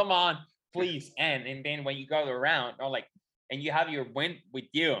like, come on, please end. And then when you go around, or like, and you have your win with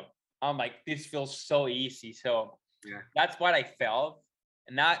you, I'm like, this feels so easy. So yeah. that's what I felt.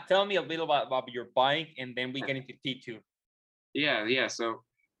 And now tell me a little about your bike and then we get into T2. Yeah, yeah. So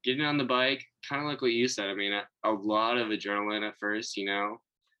getting on the bike, kind of like what you said. I mean, a lot of adrenaline at first,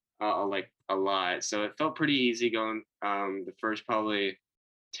 like a lot. So it felt pretty easy going the first probably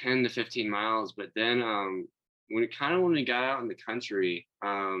 10 to 15 miles. But then when we got out in the country,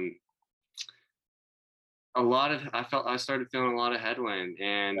 I started feeling a lot of headwind,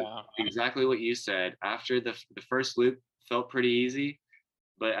 and Yeah. exactly what you said. After the first loop felt pretty easy,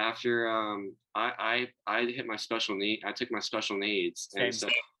 but after I hit my special need, I took my special needs, and Same.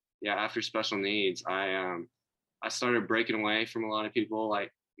 so yeah, after special needs, I started breaking away from a lot of people,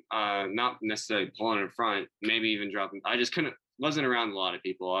 like not necessarily pulling in front, maybe even dropping. I just couldn't wasn't around a lot of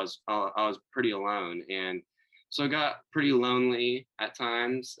people. I was pretty alone, and so it got pretty lonely at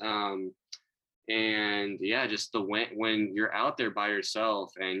times. And yeah, just when you're out there by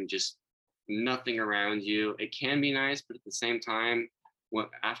yourself and just nothing around you, it can be nice, but at the same time,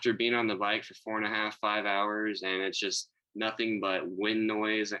 after being on the bike for 4.5, 5 hours, and it's just nothing but wind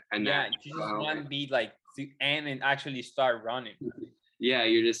noise and that, Yeah, you just want to be like to end and actually start running. yeah,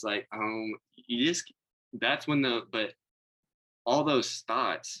 you're just like, you just that's when but all those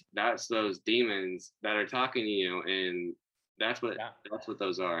thoughts, that's those demons that are talking to you, and that's what Yeah. that's what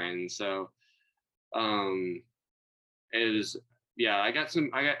those are. And so um is yeah, I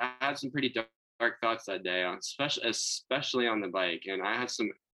had some pretty dark thoughts that day, on especially on the bike, and I had some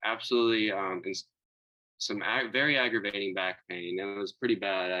absolutely very aggravating back pain. It was pretty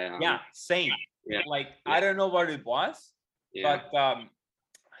bad. Yeah, same. Yeah, Like yeah, I don't know what it was, yeah, but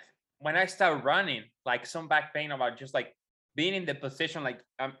when I started running, like some back pain about just like being in the position, like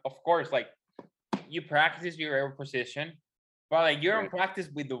of course, like you practice your air position, but like you're in right. practice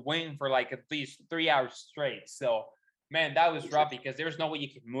with the wind for like at least 3 hours straight. So man, that was rough because there's no way you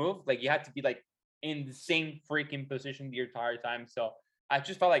can move. Like you had to be like in the same freaking position the entire time. So I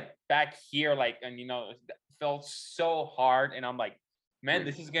just felt like back here, like, and it felt so hard. And I'm like, man, Right.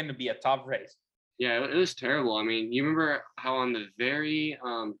 this is going to be a tough race. Yeah, it was terrible. I mean, you remember how on the very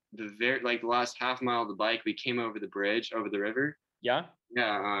like the last half mile of the bike, we came over the bridge over the river. Yeah.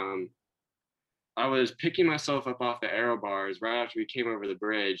 Yeah, I was picking myself up off the aero bars right after we came over the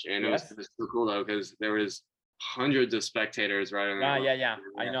bridge, and it Yes. was so cool though because there was hundreds of spectators right on Yeah, that. yeah, yeah.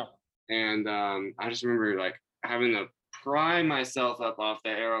 I know. And I just remember like having to pry myself up off the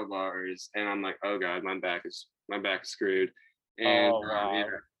aero bars, and I'm like, oh god, my back is screwed. And Oh yeah, wow.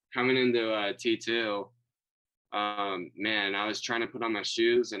 coming into T2, man, I was trying to put on my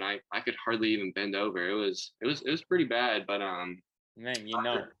shoes, and I could hardly even bend over. It was pretty bad, but Man, you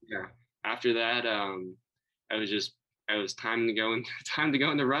know. yeah, after that, I was just it was time to go in time to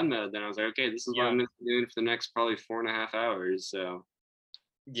go into run mode. Then I was like, okay, this is what I'm Yeah. gonna be doing for the next probably 4.5 hours. So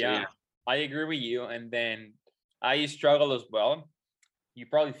yeah. Yeah. I agree with you. And then I struggle as well. You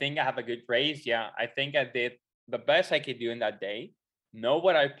probably think I have a good race. Yeah. I think I did the best I could do in that day. Know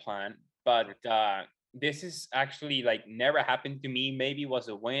what I planned, but this is actually like never happened to me. Maybe it was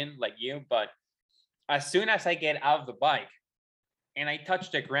a win like you, but as soon as I get out of the bike and I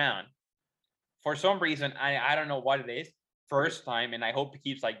touch the ground, for some reason, I don't know what it is, first time, and I hope it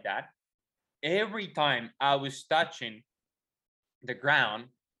keeps like that. Every time I was touching the ground,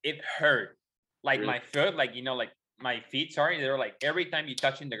 it hurt. Like Really? my foot, like, like my feet, sorry, they were like every time you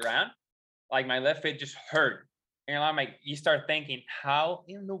touching the ground, like my left foot just hurt. And I'm like, you start thinking, how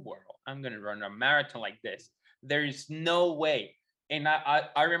in the world I'm gonna run a marathon like this? There is no way. And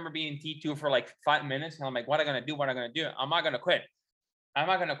I remember being in T2 for like 5 minutes, and I'm like, what am I gonna do? What am I gonna do? I'm not gonna quit. I'm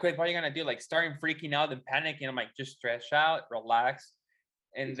not gonna quit. What are you gonna do? Like starting freaking out and panicking. I'm like, just stretch out, relax.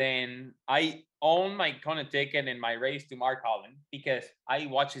 And then I own my Kona ticket and my race to Mark Holland because I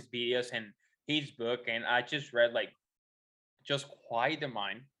watch his videos and his book, and I just read like just quiet the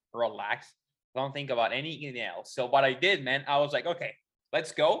mind, relax, don't think about anything else. So what I did, man, I was like, okay,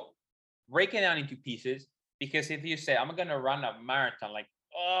 let's go, break it down into pieces. Because if you say I'm gonna run a marathon, like,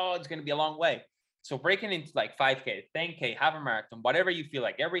 oh, it's gonna be a long way. So breaking into like 5K, 10K, half a marathon, whatever you feel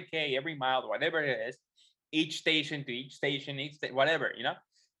like, every K, every mile, whatever it is, each station to each station, whatever, Right.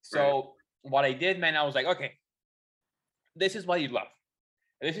 So what I did, man, I was like, okay, this is what you love.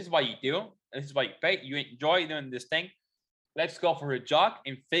 This is what you do. This is what you pay. You enjoy doing this thing. Let's go for a jog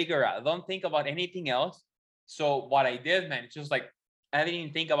and figure out. Don't think about anything else. So what I did, man, it's just like I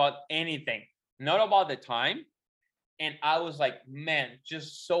didn't think about anything, not about the time. And I was like, man,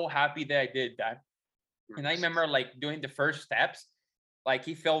 just so happy that I did that. And I Nice. remember like doing the first steps, like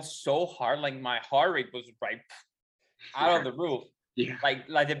it felt so hard, like my heart rate was like out of the roof. Yeah. Like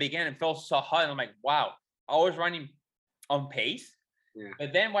the beginning, it felt so hot. And I'm like, wow, I was running on pace. Yeah.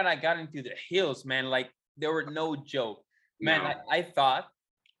 But then when I got into the hills, man, like there were no joke. Man, No. I thought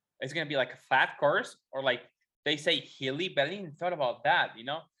it's gonna be like a flat course or like they say hilly, but I didn't even thought about that.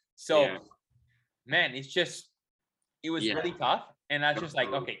 So Yeah. man, it was Yeah. really tough. And I was just like,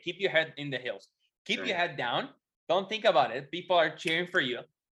 Um, okay, keep your head in the hills. Keep your right. head down. Don't think about it. People are cheering for you.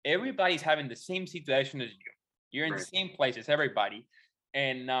 Everybody's having the same situation as you. You're in the Right. same place as everybody.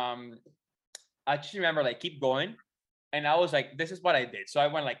 And I just remember like keep going. And I was like, this is what I did. So I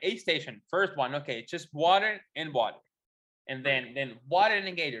went like A station, first one, okay, just water and water. And Right. then water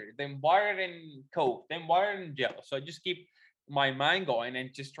and Gator, then water and Coke, then water and gel. So I just keep my mind going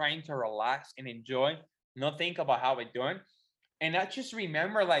and just trying to relax and enjoy, not think about how I'm doing. And I just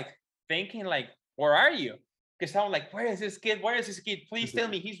remember like thinking like, where are you? Because I'm like, where is this kid? Where is this kid? Please tell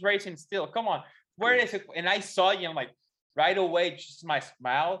me he's racing still. Come on. Where Yeah. is it? And I saw you, I'm like, right away, just my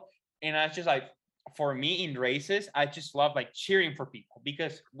smile. And I was just like, for me in races, I just love like cheering for people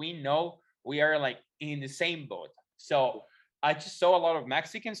because we know we are like in the same boat. So I just saw a lot of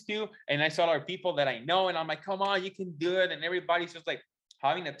Mexicans too, and I saw a lot of people that I know, and I'm like, come on, you can do it. And everybody's just like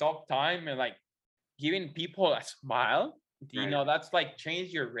having a tough time and like giving people a smile. Right. That's like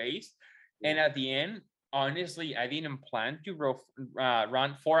change your race. Yeah. And at the end, honestly, I didn't plan to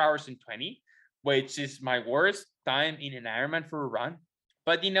run 4 hours and 20, which is my worst time in an Ironman for a run.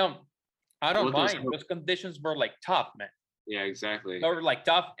 But I don't What those? mind. Those conditions were like tough, man. Yeah. Exactly. They were like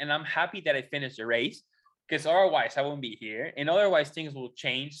tough, and I'm happy that I finished the race because otherwise I wouldn't be here, and otherwise things will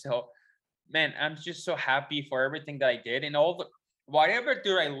change. So, man, I'm just so happy for everything that I did and all the whatever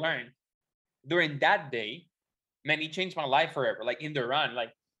did I learn during that day. Man, it changed my life forever. Like in the run,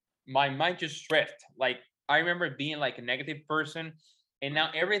 like my mind just drift. Like I remember being like a negative person, and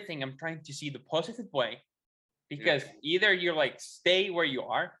now everything I'm trying to see the positive way Yeah. because either you're like stay where you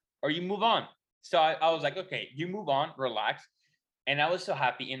are or you move on. So I was like, okay, you move on, relax. And I was so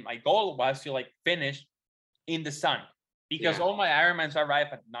happy. And my goal was to like finish in the sun because Yeah. all my Ironmans arrive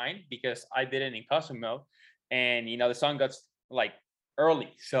at 9 because I did it in Cozumel. And the sun got like early.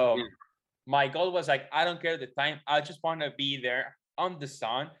 Yeah. So my goal was like, I don't care the time. I just want to be there on the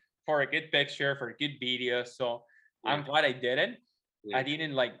sun for a good picture, for a good video. So Yeah. I'm glad I did it. I Yeah.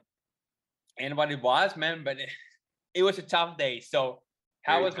 didn't like And what it was, man, but it was a tough day. So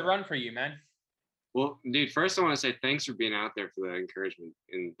how Very was the tough. run for you, man? Well, dude, first I want to say thanks for being out there for the encouragement,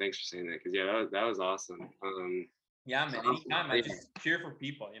 and thanks for saying that, because yeah, that was awesome. Yeah, man. Anytime I just cheer for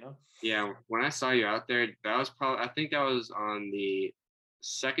people, Yeah, when I saw you out there, that was probably, I think that was on the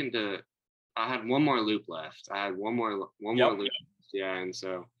second to, I had one more loop left. I had one more Yep. loop. Yeah, and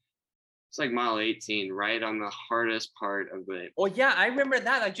so it's like mile 18, right on the hardest part of the. Oh yeah, I remember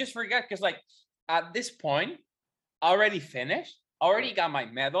that. I just forgot because like at this point, I already finished, already got my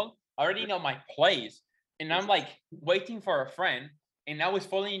medal, already know my place, and I'm like waiting for a friend, and I was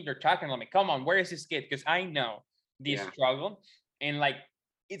following their track and I'm like, come on, where is this kid? Because I know this struggle, and like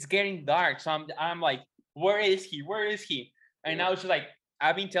it's getting dark, so I'm like, where is he? Where is he? And I was just like,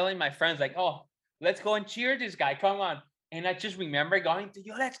 I've been telling my friends like, oh, let's go and cheer this guy, come on. And I just remember going to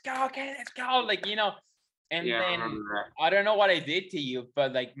you, let's go, okay, let's go, like and Yeah, I then remember that. I don't know what I did to you,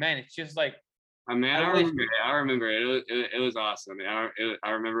 but like, man, it's just like Man, I I wish. remember it. I remember it. It was awesome. I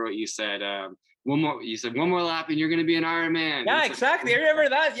remember what you said. One more. You said one more lap, and you're gonna be an Ironman. Yeah, It's like, exactly. I remember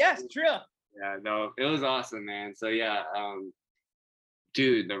that. Yes, true. yeah, no, it was awesome, man. So yeah,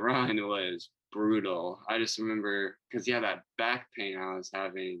 dude, the run was brutal. I just remember because yeah, that back pain I was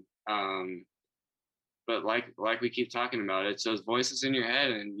having. But like we keep talking about, it's those voices in your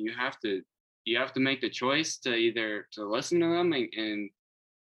head, and you have to make the choice to either to listen to them and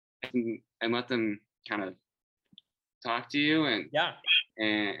let them kind of talk to you Yeah,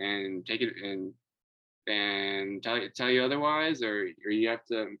 and take it and tell you otherwise, or you have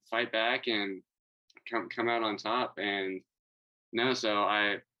to fight back and come out on top. And no, so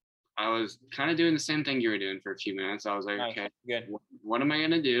I was kind of doing the same thing you were doing for a few minutes. I was like, nice, okay, good. what am I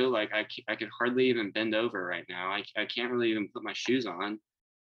gonna do? Like I could hardly even bend over right now. I can't really even put my shoes on.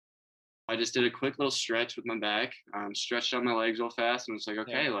 I just did a quick little stretch with my back, stretched out my legs real fast, and was like, Yeah.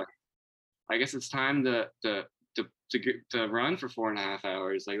 okay, like I guess it's time to run for 4.5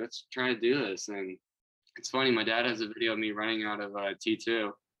 hours. Like let's try to do this. And it's funny, my dad has a video of me running out of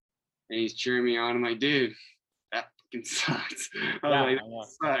T2, and he's cheering me on. I'm like, dude, that fucking sucked. I was Yeah, like, I know.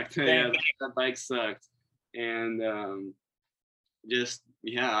 that sucked. Yeah, that bike sucked. And just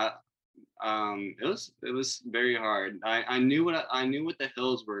yeah, it was very hard. I knew what the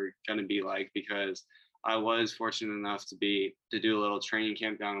hills were gonna be like because I was fortunate enough to do a little training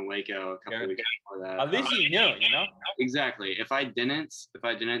camp down in Waco a couple weeks before that. At least you knew, Exactly. If I didn't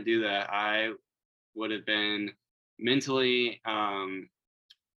do that, I would have been mentally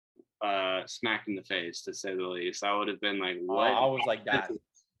smacked in the face, to say the least. I would have been like, what? I was like that.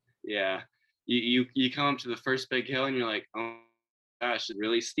 Yeah. You come up to the first big hill and you're like, oh gosh, it's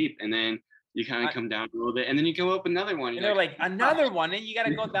really steep. And then you kind of come down a little bit, and then you go up another one. And they're like, another one, and you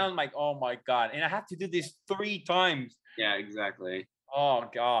gotta go down. Like, oh my god! And I have to do this 3 times. Yeah, exactly. Oh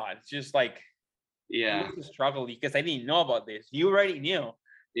god, it's just like Yeah, it was a struggle because I didn't know about this. You already knew,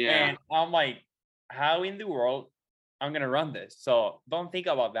 yeah, and I'm like, how in the world I'm gonna run this? So don't think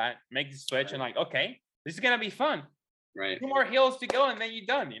about that. Make the switch and like, okay, this is gonna be fun. right. 2 more hills to go, and then you're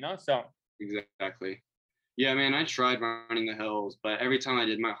done. So Exactly. Yeah, man, I tried running the hills, but every time I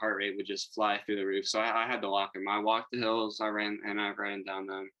did, my heart rate would just fly through the roof. So I had to walk them. I walked the hills, I ran down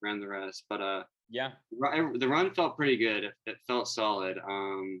them, ran the rest. But yeah, the run felt pretty good. It felt solid.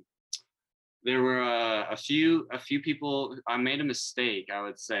 There were a few people. I made a mistake, I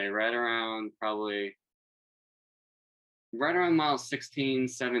would say, right around mile 16,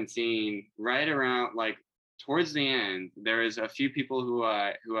 17, right around like towards the end. There is a few people who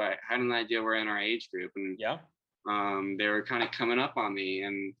I had an idea were in our age group, and yeah, they were kind of coming up on me,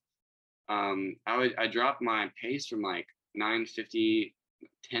 and I dropped my pace from like 9:50,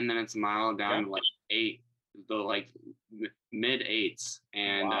 10 minutes a mile down to like 8, the like mid 8s.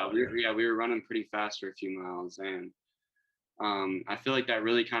 And wow. we were running pretty fast for a few miles. And I feel like that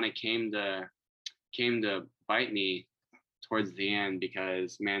really kind of came to bite me towards the end,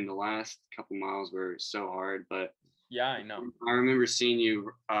 because man, the last couple miles were so hard. But Yeah, I know. I remember seeing you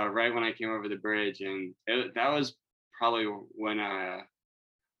right when I came over the bridge, and that was probably when I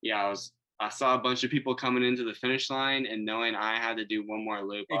saw a bunch of people coming into the finish line, and knowing I had to do one more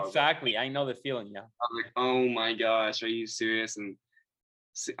loop. Exactly. I know the feeling. Yeah. I was like, oh my gosh, are you serious? And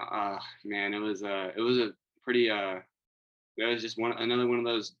man, it was a pretty it was just another one of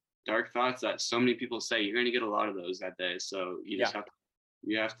those dark thoughts that so many people say. You're going to get a lot of those that day, so you have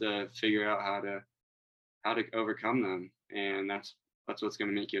to figure out how to overcome them, and that's what's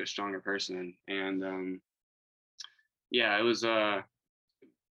going to make you a stronger person. And yeah, it was the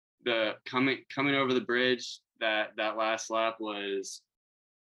coming over the bridge, that last lap was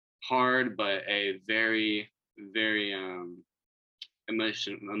hard, but a very, very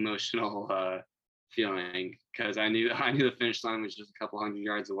emotional feeling, because I knew the finish line was just a couple hundred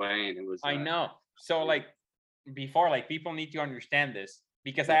yards away, and it was I know. So like before, like people need to understand this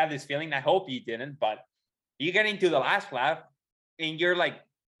because I yeah, have this feeling. I hope you didn't, but you get into the last lap and you're like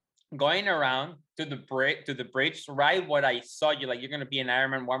going around to the bridge right what I saw you, like you're gonna be an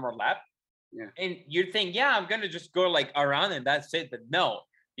Ironman one more lap. yeah, And you think, yeah, I'm gonna just go like around and that's it. But no,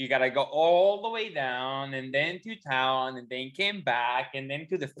 you gotta go all the way down and then to town and then came back and then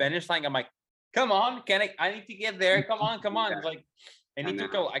to the finish line. I'm like, come on, can I need to get there. Come on, come on. yeah. It's like, and I it know.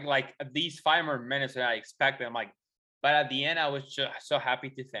 took like at least 5 more minutes than I expected. I'm like, but at the end, I was just so happy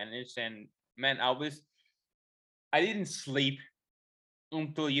to finish. And man, I didn't sleep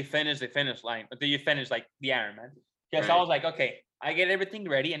until you finish the finish line, until you finish like the Ironman. Because I Right. was like, okay, I get everything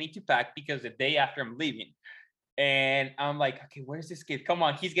ready. I need to pack because the day after I'm leaving. And I'm like, okay, where's this kid? Come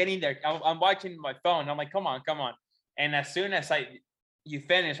on, he's getting there. I'm watching my phone. I'm like, come on, come on. And as soon as you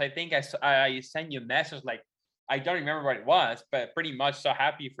finish, I think I sent you a message like, I don't remember what it was, but pretty much so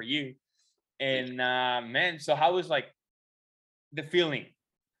happy for you. Thank you. And man, so how was like the feeling?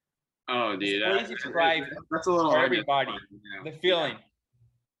 Oh, Just dude, please describe that's a little for hard to everybody explain. the Yeah, feeling.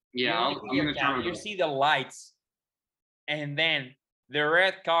 yeah. You look at I'm your gonna try camera, my you best. see the lights, and then the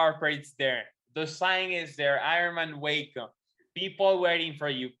red carpet's there. The sign is there, Ironman Waco. People waiting for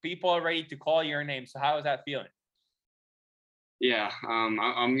you, people ready to call your name. So how is that feeling? Yeah, I'm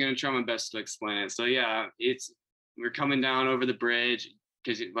gonna try my best to explain it. So yeah, we're coming down over the bridge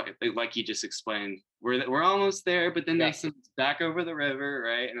because, like you just explained, we're almost there, but then they Yeah, send us back over the river,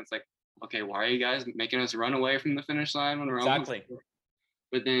 right? And it's like, okay, why are you guys making us run away from the finish line when we're almost exactly. there?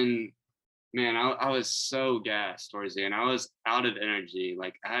 But then, man, I was so gassed towards the end. I was out of energy.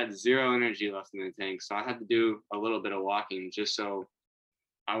 Like I had zero energy left in the tank, so I had to do a little bit of walking just so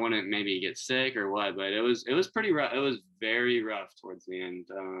I wouldn't maybe get sick or what. But it was pretty rough. It was very rough towards the end,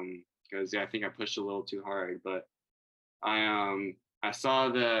 because yeah, I think I pushed a little too hard. But I saw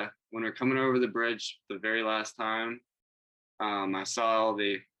when we're coming over the bridge the very last time. I saw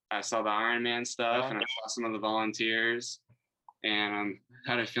the Ironman stuff, Yeah. and I saw some of the volunteers, and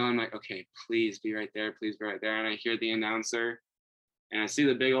had a feeling like, okay, please be right there, please be right there. And I hear the announcer, and I see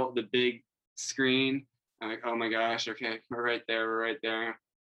the big screen. I'm like, oh my gosh, okay, we're right there, we're right there.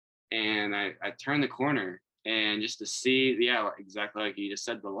 And I turned the corner, and just to see, yeah, exactly like you just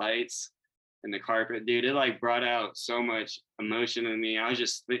said, the lights and the carpet, dude, it like brought out so much emotion in me. I was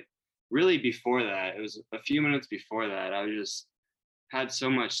just really, before that, it was a few minutes before that, I was just had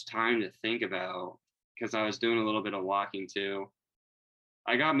so much time to think about, because I was doing a little bit of walking too.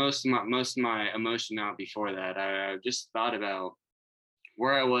 I got most of my emotion out before that. I just thought about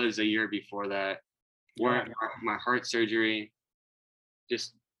where I was a year before that, where Yeah. my heart surgery,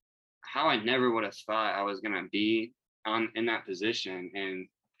 just how I never would have thought I was gonna be in that position. And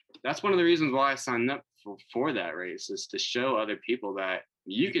that's one of the reasons why I signed up for that race, is to show other people that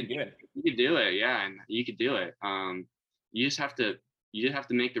You can do it. you could do it. Yeah, and you could do it. You just have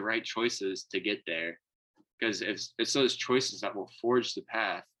to make the right choices to get there, because it's those choices that will forge the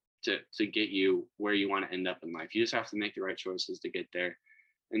path to get you where you want to end up in life. You just have to make the right choices to get there.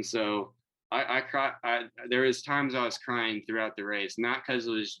 And so I cry. There was times I was crying throughout the race, not because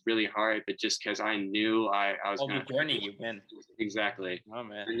it was really hard, but just because I knew I was All the gonna journey you've been. exactly. Oh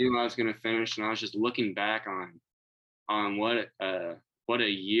man. I knew I was gonna finish, and I was just looking back on what a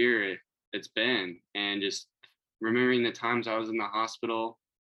year it's been, and just remembering the times I was in the hospital.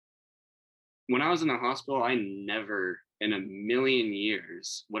 When I was in the hospital, I never in a million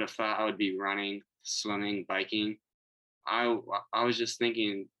years would have thought I would be running, swimming, biking. I I was just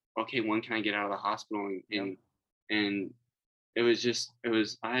thinking, okay, when can I get out of the hospital? And Yeah. and it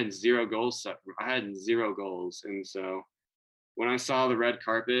was I had zero goals set. I had zero goals, and so when I saw the red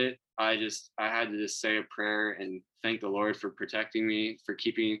carpet, I had to just say a prayer and thank the Lord for protecting me,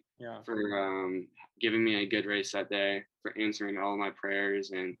 Yeah. for giving me a good race that day, for answering all my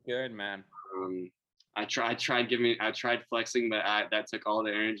prayers. And Good man. um, I tried flexing, but that took all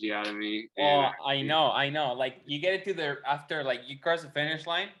the energy out of me. And Oh, I know. Like you get it to the after like you cross the finish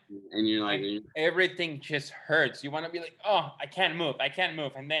line you're like, and everything just hurts. You want to be like, oh, I can't move. I can't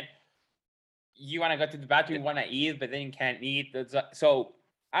move. And then you want to go to the bathroom, you want to eat, but then you can't eat. So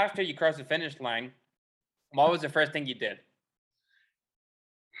after you cross the finish line, what was the first thing you did?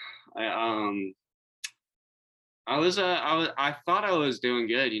 I I thought I was doing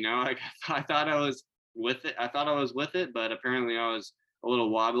good, like I thought I was with it. I thought I was with it, but apparently I was a little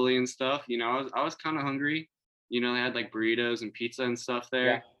wobbly and stuff. I was kind of hungry. They had like burritos and pizza and stuff Yeah.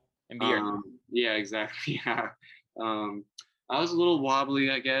 there. And beer. Yeah, exactly. Yeah. Um, I was a little wobbly,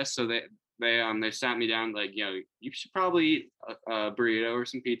 I guess. So they sat me down like, you should probably eat a burrito or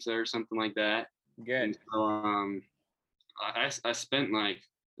some pizza or something like that. Good. And so I spent like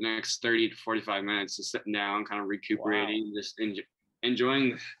the next 30 to 45 minutes just sitting down, kind of recuperating, just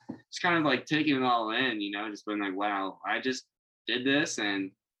enjoying, just kind of like taking it all in, just being like, wow, I just did this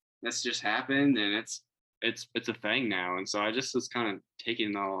and this just happened, and it's a thing now. And so I just was kind of taking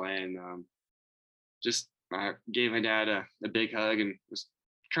it all in. Just I gave my dad a big hug and was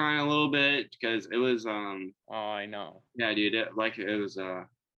crying a little bit because it was Oh, I know. yeah, dude, it was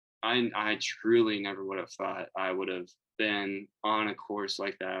I truly never would have thought I would have been on a course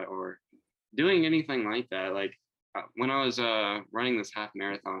like that or doing anything like that. Like when I was running this half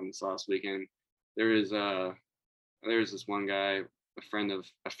marathon this last weekend, there was this one guy, a friend of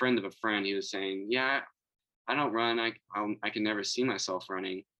a friend. He was saying, "Yeah, I don't run. I can never see myself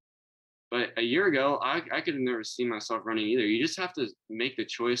running." But a year ago, I could have never seen myself running either. You just have to make the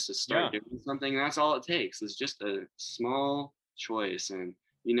choice to start doing something. And that's all it takes. It's just a small choice, and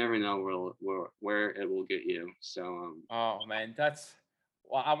you never know where it will get you. So Oh man,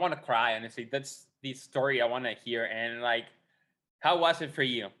 well, I want to cry, honestly. That's the story I want to hear. And like, how was it for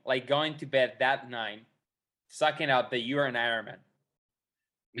you? Like going to bed that night, sucking out that you're an Ironman.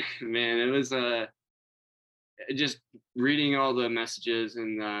 man, it was just reading all the messages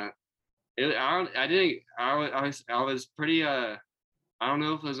and I was pretty I don't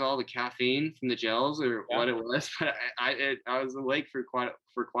know if it was all the caffeine from the gels or what it was, but I was awake for quite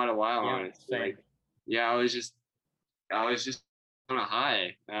a while on it. Like, yeah, I was just on a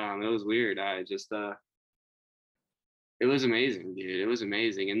high. It was weird. It was amazing, dude. It was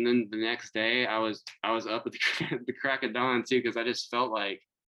amazing. And then the next day, I was up at the crack of dawn too, because I just felt like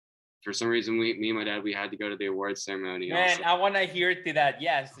for some reason me and my dad, we had to go to the awards ceremony. Man, also. I want to hear to that.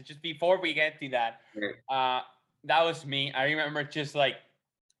 Yes, just before we get to that, that was me. I remember just like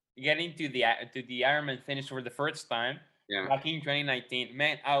getting to the Ironman finish for the first time back in 2019.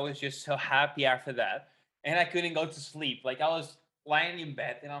 Man, I was just so happy after that, and I couldn't go to sleep. Like I was lying in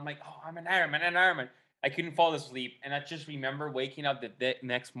bed, and I'm like, "Oh, I'm an Ironman." I couldn't fall asleep, and I just remember waking up the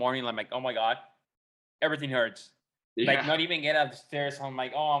next morning. I'm like, "Oh my god, everything hurts." Yeah. Like not even get up the stairs. I'm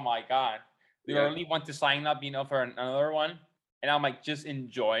like, "Oh my god." We only want to sign up, for another one, and I'm like, just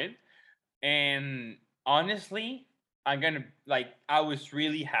enjoy it. And honestly, I was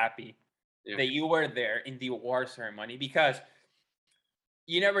really happy that you were there in the award ceremony, because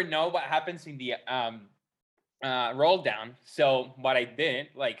you never know what happens in the roll down. So what I did,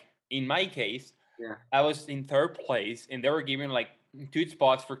 like in my case, I was in third place, and they were giving like 2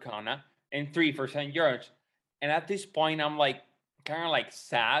 spots for Kona and 3 for St. George. And at this point, I'm like kind of like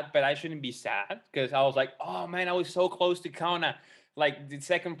sad, but I shouldn't be sad, because I was like, oh man, I was so close to Kona. Like the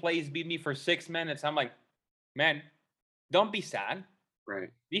second place beat me for 6 minutes. I'm like, man, don't be sad.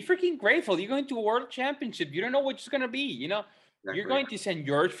 Right. Be freaking grateful. You're going to a world championship. You don't know what it's going to be. Exactly. You're going to St.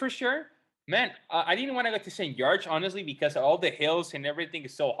 George for sure. Man, I didn't want to go to St. George, honestly, because all the hills and everything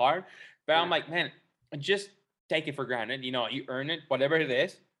is so hard. But I'm like, man, just take it for granted. You earn it, whatever it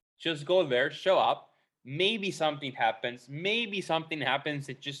is. Just go there, show up. Maybe something happens. And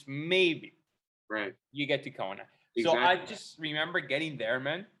just maybe you get to Kona. Exactly. So I just remember getting there,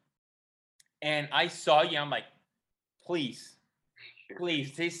 man. And I saw you. I'm like, please,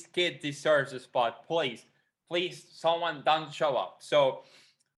 this kid deserves a spot. Please, someone don't show up. So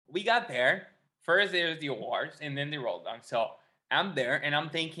we got there. First, there's the awards, and then the roll down. So I'm there, and I'm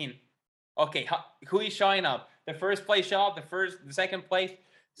thinking, okay, who is showing up? The first place show up, the second place.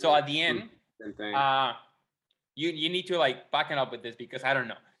 So at the end, you need to like back it up with this, because I don't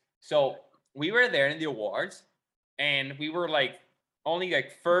know. So we were there in the awards, and we were like only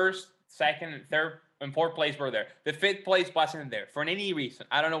like first, second, and third, and fourth place were there. The fifth place wasn't there for any reason.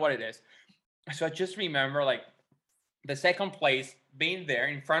 I don't know what it is. So I just remember like the second place being there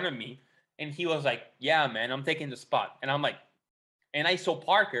in front of me, and he was like, yeah, man, I'm taking the spot. And I'm like, and I saw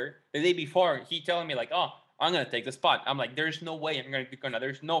Parker the day before, he telling me like, oh, I'm going to take the spot. I'm like, there's no way I'm going to pick Kona.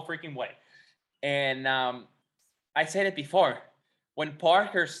 There's no freaking way. And I said it before. When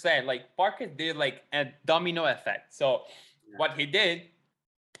Parker said, like, Parker did like a domino effect. So what he did,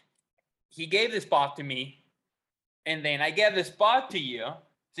 he gave the spot to me, and then I gave the spot to you,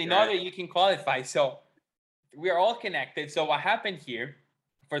 so in order you can qualify. So we are all connected. So what happened here,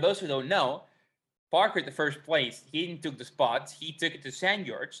 for those who don't know, Parker, the first place, he didn't took the spots. He took it to St.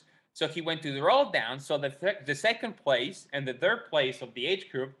 George. So he went to the roll down. So the second place and the third place of the age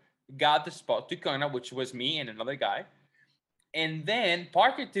group got the spot to Kona, which was me and another guy. And then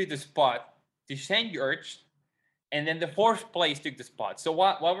Parker took the spot to St. George. And then the fourth place took the spot. So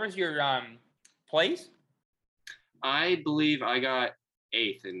what was your place? I believe I got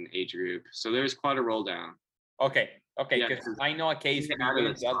 8th in age group. So there was quite a roll down. Okay, Yeah, because I know a case get we out get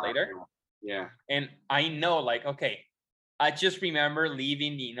of into the that spot. later, Yeah. and I know, like, okay, I just remember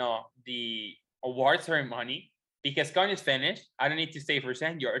leaving the award ceremony because Gun is finished. I don't need to stay for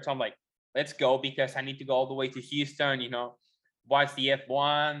St. George. I'm like, let's go because I need to go all the way to Houston, watch the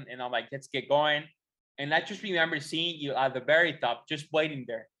F1, and I'm like, let's get going. And I just remember seeing you at the very top, just waiting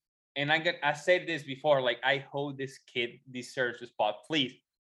there. And I said this before, like, I hope this kid deserves a spot. Please,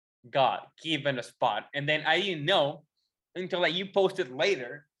 God, give him a spot. And then I didn't know until like you posted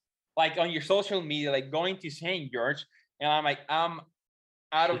later, like on your social media, like going to St. George. And I'm like, I'm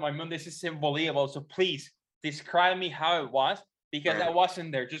out of my mind. This is unbelievable. So please describe me how it was because I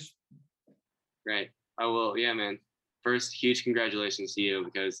wasn't there. Just right. I will. Yeah, man. First, huge congratulations to you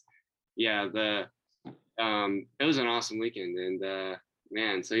because, yeah, it was an awesome weekend, and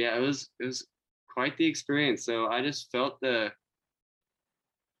man, so yeah, it was quite the experience. So I just felt it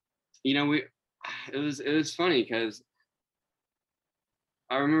was funny because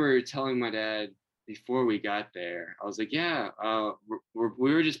I remember telling my dad before we got there, I was like, yeah,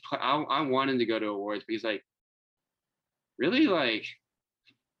 we were just, I wanted to go to awards, but he's like, really? Like,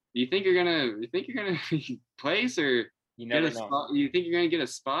 you think you're gonna place or you get never a know. spot? You think you're gonna get a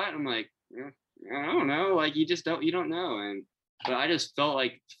spot? I'm like, yeah, I don't know. Like, you don't know. But I just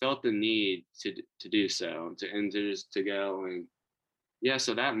felt the need to do so, and to just to go. And yeah,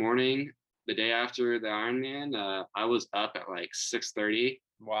 so that morning, the day after the Ironman, I was up at like 6:30.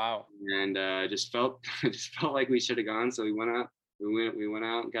 Wow. And just felt just felt like we should have gone. So we went out. We went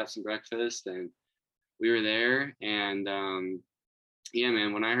out and got some breakfast, and we were there. And yeah,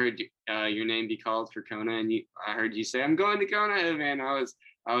 man, when I heard your name be called for Kona, and I heard you say, "I'm going to Kona," man, I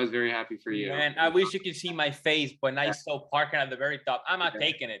was very happy for you. Man, I wish you could see my face when I saw parking at the very top. I'm not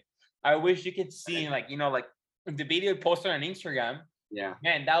taking it. I wish you could see, like, like the video posted on Instagram. Yeah.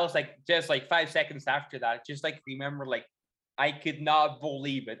 Man, that was like just like 5 seconds after that. Just like remember, like, I could not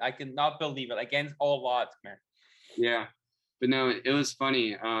believe it. I could not believe it against all odds, man. Yeah, but no, it was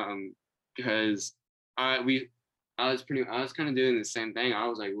funny because I was kind of doing the same thing. I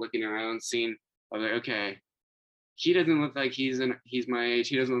was like looking around, seeing. I was like, okay, he doesn't look like he's my age.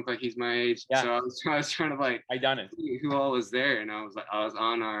 He doesn't look like he's my age. Yeah. So I was trying to like I done it. See who all was there, and I was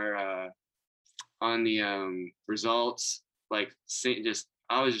on our on the results, like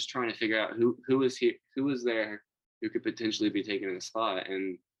I was just trying to figure out who was here, who was there, who could potentially be taking a spot.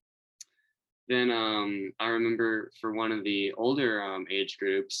 And then I remember for one of the older age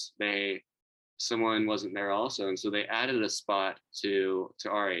groups, someone wasn't there also, and so they added a spot to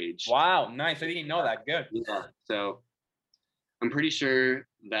our age. Wow, nice. I didn't know that. Good. Yeah. So I'm pretty sure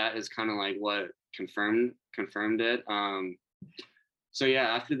that is kind of like what confirmed it. So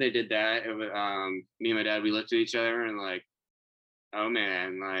yeah, after they did that, it was, me and my dad, we looked at each other and like, oh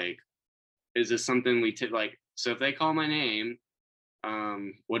man, like, is this something we like? So if they call my name,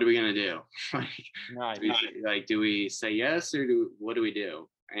 what are we gonna do? Like, nice. do we say yes or what do we do?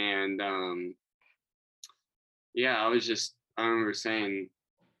 And yeah, I remember saying,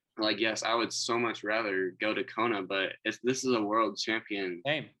 like, yes, I would so much rather go to Kona, but this is a world champion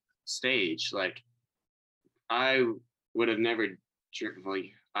stage. Like, I would have never,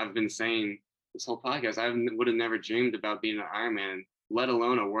 like, I've been saying this whole podcast, I would have never dreamed about being an Ironman, let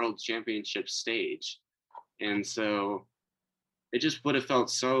alone a world championship stage. And so it just would have felt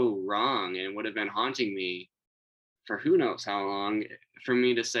so wrong and would have been haunting me for who knows how long for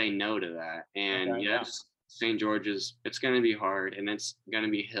me to say no to that. And yes, St. George's, it's going to be hard and it's going to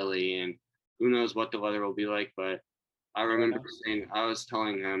be hilly and who knows what the weather will be like. But I remember I was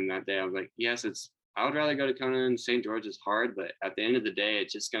telling him that day, I was like, yes, I would rather go to Kona, and St. George is hard, but at the end of the day,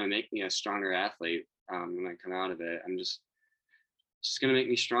 it's just going to make me a stronger athlete when I come out of it. I'm just going to make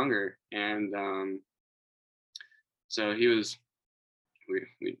me stronger. And so we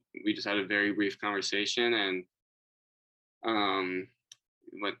just had a very brief conversation, and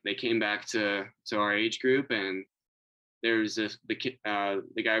when they came back to our age group, and there was the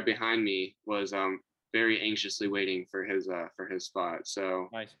guy behind me was very anxiously waiting for his spot. So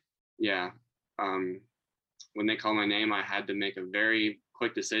nice. Yeah. When they called my name, I had to make a very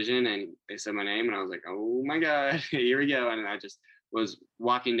quick decision, and they said my name, and I was like, oh my God, here we go. And I just was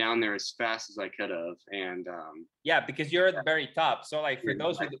walking down there as fast as I could have. And yeah, because you're at the very top. So like for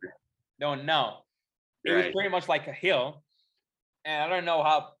those who don't know, it was pretty much like a hill. And I don't know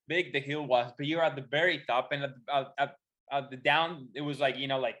how big the hill was, but you're at the very top, and at the down, it was like,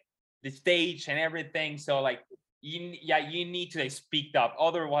 like the stage and everything. So like, you need to like speak up.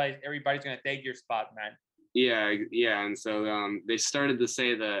 Otherwise, everybody's going to take your spot, man. Yeah. And so they started to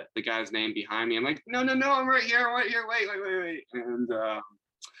say the guy's name behind me. I'm like, no, I'm right here, wait. And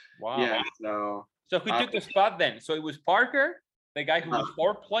Wow. yeah, so So who I, took the spot then? So it was Parker, the guy who uh, was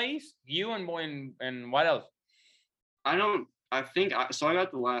fourth place, you and what else? I don't. I think so. I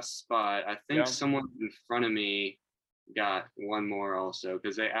got the last spot. I think Yeah. someone in front of me got one more also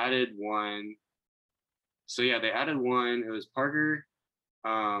because they added one. So yeah, they added one. It was Parker.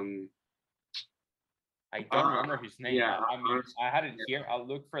 Um, I don't remember his name. yeah, I mean, I had it here. I'll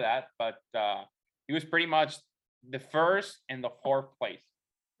look for that, but he was pretty much the first and the fourth place.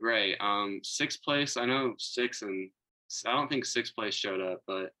 right. Sixth place. I know six, and I don't think sixth place showed up,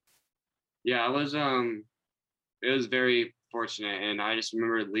 but yeah, I was. It was very fortunate, and I just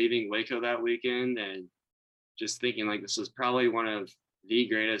remember leaving Waco that weekend and just thinking like this was probably one of the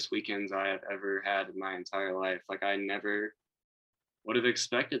greatest weekends I have ever had in my entire life. Like I never would have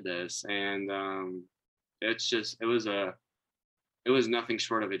expected this, and it's just it was nothing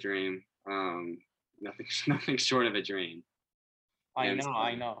short of a dream. Nothing short of a dream. I And know, so,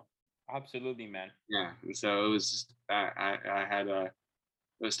 I know, absolutely, man. yeah, and so it was just I had it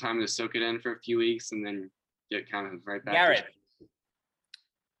was time to soak it in for a few weeks and then get kind of right back to.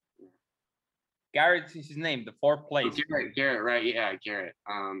 Garrett is his name, the fourth place. Garrett, right? Yeah, Garrett.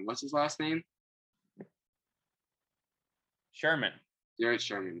 What's his last name? Sherman. Garrett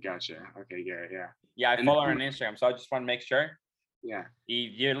Sherman. Gotcha. Okay, Garrett. Yeah. Yeah, I follow her on Instagram, so I just want to make sure. Yeah.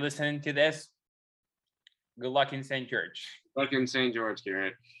 If you're listening to this, good luck in St. George. Luck in St. George,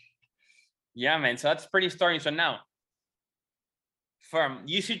 Garrett. Yeah, man. So that's pretty starting. So now,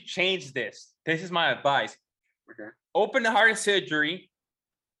 you should change this. This is my advice. Okay. Open the heart surgery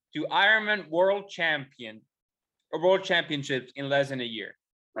to Ironman World Championships in less than a year.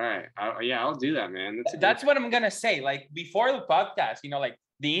 All right. I'll do that, man. That's what I'm gonna say. Like before the podcast, like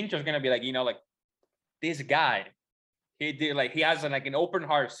the intro is gonna be like, like this guy, he has like an open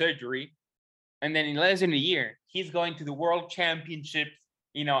heart surgery, and then in less than a year, he's going to the World Championships,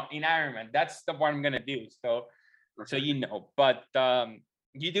 in Ironman. That's the one I'm gonna do. So, okay. But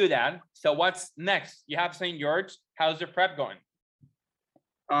you do that. So what's next? You have St. George. How's your prep going?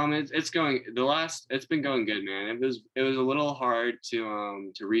 It's been going good, man. It was a little hard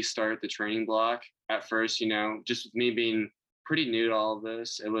to restart the training block at first, just with me being pretty new to all of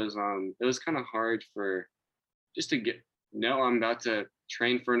this. It was kind of hard for just to I'm about to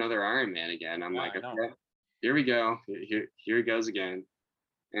train for another Ironman again. I'm like, okay, here we go. Here it goes again.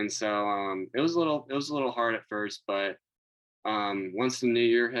 And so it was a little hard at first, but once the new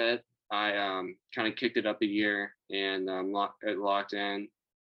year hit, I kind of kicked it up a year and locked in.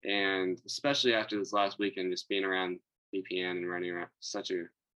 And especially after this last weekend, just being around BPN and running around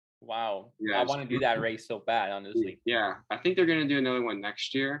wow. I want to do that race so bad, honestly. Yeah, I think they're gonna do another one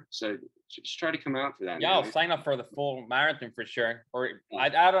next year, so just try to come out for that. Yeah, I'll sign up for the full marathon for sure. Or I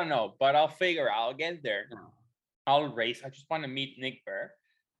don't know, but I'll figure. I'll get there. Yeah. I'll race. I just want to meet Nick Burr,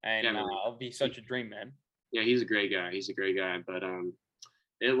 and it'll be such a dream, man. Yeah, he's a great guy. But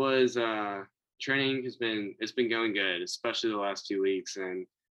it was training it's been going good, especially the last 2 weeks. And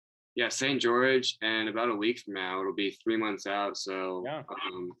yeah, St. George, and about a week from now, it'll be 3 months out. So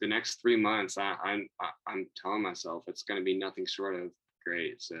the next 3 months, I'm telling myself it's going to be nothing short of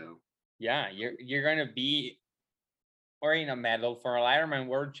great. So yeah, you're going to be wearing a medal for an Ironman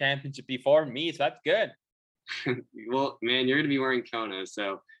World Championship before me, so that's good. Well, man, you're going to be wearing Kona,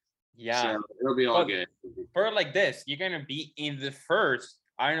 so yeah, so it'll be all good. For like this, you're going to be in the first.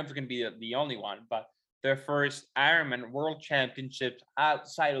 I don't know if it's going to be the only one, but their first Ironman World Championships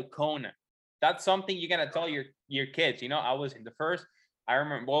outside of Kona. That's something you gotta tell your kids. I was in the first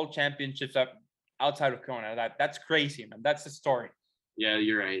Ironman World Championships outside of Kona. That's crazy, man. That's the story. Yeah,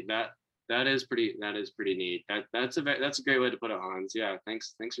 you're right. That is pretty neat. That's a great way to put it, Hans. Yeah,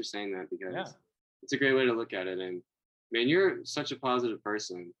 thanks for saying that, because it's a great way to look at it. And man, you're such a positive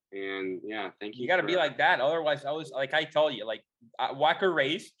person. And yeah, thank you. You gotta be like that. Otherwise, I told you, like Wacker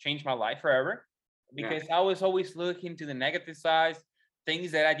race changed my life forever. Because I was always looking to the negative side,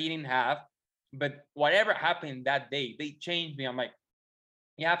 things that I didn't have. But whatever happened that day, they changed me. I'm like,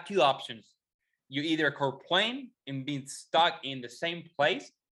 you have two options. You either complain and being stuck in the same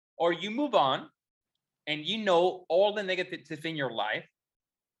place, or you move on and all the negatives in your life.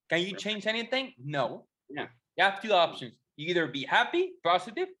 Can you change anything? No. Yeah. You have two options. You either be happy,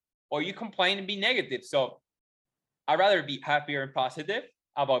 positive, or you complain and be negative. So I'd rather be happier and positive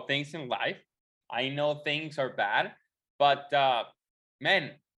about things in life. I know things are bad, but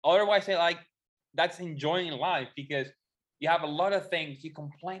man, otherwise that's enjoying life, because you have a lot of things. You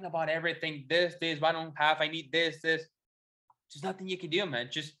complain about everything. This, I don't have. I need this. Just nothing you can do, man.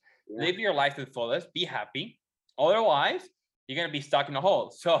 Just Live your life to the fullest. Be happy. Otherwise, you're gonna be stuck in a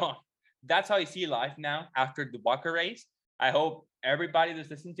hole. So that's how I see life now after the Walker race. I hope everybody that's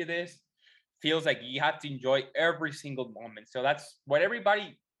listening to this feels like you have to enjoy every single moment. So that's what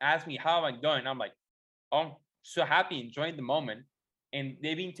everybody asks me, how am I doing? I'm like, oh, I'm so happy, enjoying the moment. And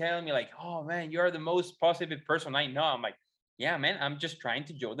they've been telling me like, oh man, you're the most positive person I know. I'm like, yeah, man, I'm just trying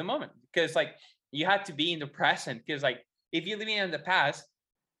to enjoy the moment. Because like you have to be in the present. Because like if you're living in the past,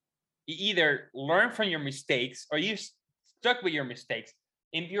 you either learn from your mistakes or you stuck with your mistakes.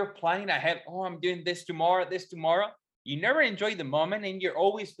 If you're planning ahead, oh, I'm doing this tomorrow, you never enjoy the moment and you're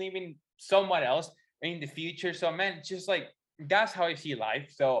always living someone else in the future. So man, just like that's how I see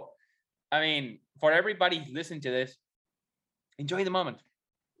life. So I mean, for everybody who's listening to this, enjoy the moment.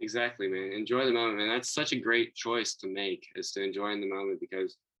 Exactly, man. Enjoy the moment, man. That's such a great choice to make, is to enjoy in the moment,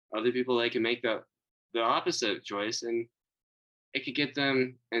 because other people, they can make the opposite choice and it could get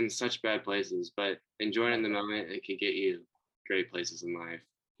them in such bad places. But enjoying the moment, it could get you great places in life.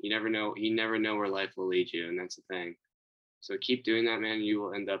 You never know where life will lead you, and that's the thing. So keep doing that, man. You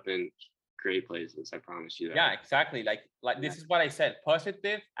will end up in great places. I promise you that. Yeah, exactly. Like this is what I said.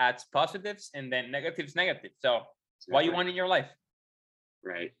 Positive adds positives, and then negatives negative. So what you want in your life?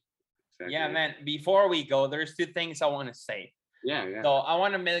 Right. Exactly. Yeah, man. Before we go, there's two things I want to say. Yeah. So I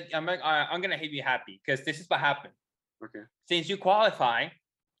want to I'm gonna make you happy because this is what happened. Okay. Since you qualify,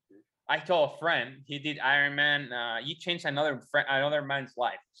 I told a friend he did Ironman. You changed another man's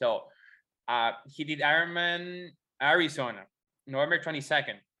life. So he did Ironman Arizona, November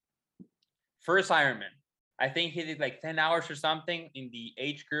 22nd. First Ironman. I think he did like 10 hours or something in the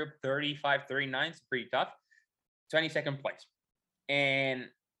age group 35, 39. It's pretty tough. 22nd place. And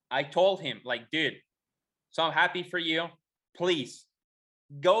I told him, like, dude, so I'm happy for you. Please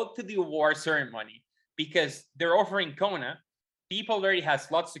go to the award ceremony because they're offering Kona. People already have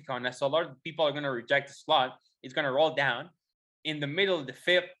slots to Kona, so a lot of people are going to reject the slot. It's going to roll down. In the middle of the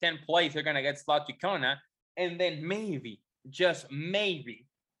 5th, 10th place, they're going to get slot to Kona. And then maybe, just maybe,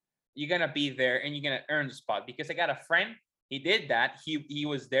 you're going to be there and you're going to earn the spot. Because I got a friend, he did that. He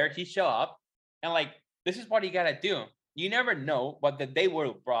was there, he showed up. And like, this is what you got to do. You never know what the day would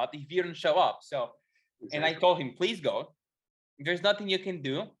have brought if you don't show up. So, exactly. And I told him, please go. If there's nothing you can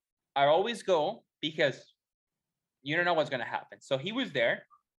do, I always go because you don't know what's going to happen. So he was there.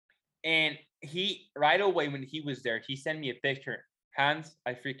 And he, right away when he was there, he sent me a picture. Hans,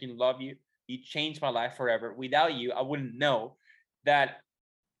 I freaking love you. You changed my life forever. Without you, I wouldn't know that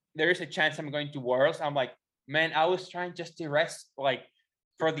there is a chance I'm going to Worlds. I'm like, man, I was trying just to rest like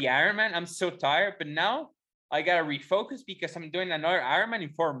for the Ironman. I'm so tired. But now I got to refocus because I'm doing another Ironman in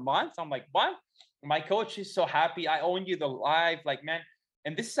 4 months. I'm like, what? My coach is so happy. I own you the live. Like, man.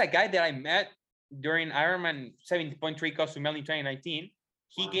 And this is a guy that I met during Ironman 70.3 Cozumel in 2019.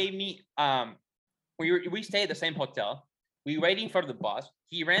 He gave me, we stayed at the same hotel. We were waiting for the bus.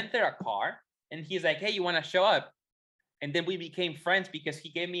 He rented a car and he's like, hey, you want to show up? And then we became friends because he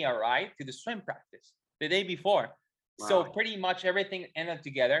gave me a ride to the swim practice the day before. Wow. So pretty much everything ended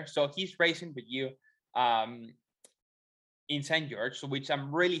together. So he's racing with you in St. George, which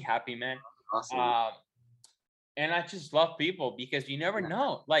I'm really happy, man. Awesome. And I just love people because you never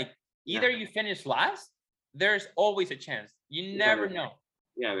know. Like either you finish last, there's always a chance. You never know.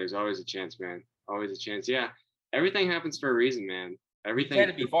 Yeah, there's always a chance, man. Always a chance. Yeah. Everything happens for a reason, man. Everything. You said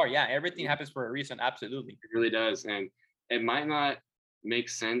it before. Yeah, everything happens for a reason. Absolutely. It really does. And it might not make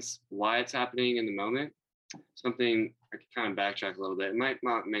sense why it's happening in the moment. Something I could kind of backtrack a little bit. It might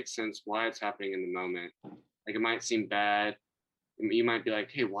not make sense why it's happening in the moment. Like it might seem bad. You might be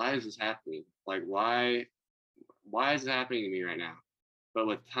like, hey, why is this happening? Like, why is it happening to me right now? But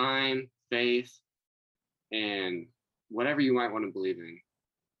with time, faith, and whatever you might want to believe in,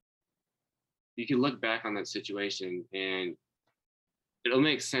 you can look back on that situation and it'll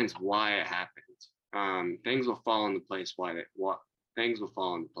make sense why it happened. Things will fall into place. Things will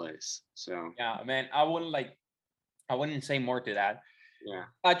fall into place. So yeah, man, I wouldn't say more to that. Yeah.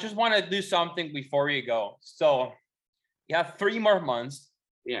 I just want to do something before you go. So you have 3 more months.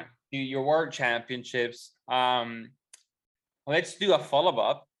 Yeah. To your World Championships. Let's do a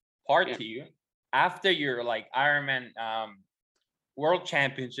follow-up part 2 after your like Ironman World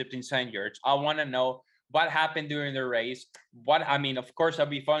Championships in St. George. I want to know what happened during the race. Of course, I'll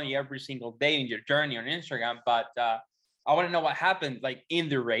be following you every single day in your journey on Instagram, but I want to know what happened like in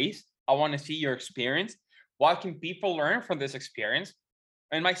the race. I want to see your experience. What can people learn from this experience?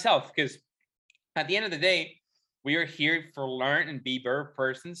 And myself, because at the end of the day, we are here for learn and be better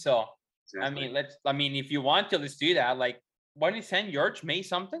person. So, exactly. If you want to, let's do that. Like, when is St. George? May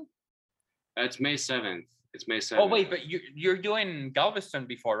something? It's May 7th. It's May 7th. Oh wait, but you're doing Galveston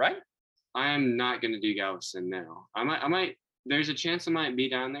before, right? I am not going to do Galveston now. I might. There's a chance I might be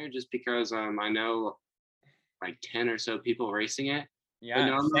down there just because I know like 10 or so people racing it. But no,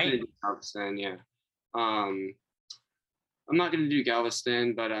 Yeah, I'm not going to same. do Galveston. Yeah. Um, I'm not going to do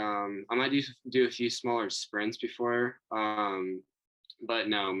Galveston, but I might do a few smaller sprints before. But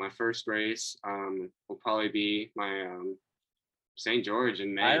no, my first race will probably be my St. George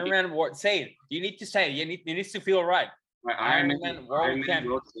in May. Ironman World. Say it. You need to say it. You need to feel right. My Ironman World Ironman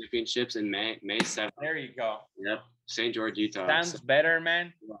Champion. World Championships in May 7th. There you go. Yep, St. George, Utah. Sounds better,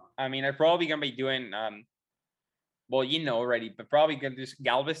 man. I mean, I'm probably gonna be doing well, you know already, but probably gonna do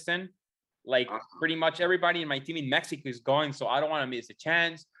Galveston. Like pretty much everybody in my team in Mexico is going, so I don't want to miss a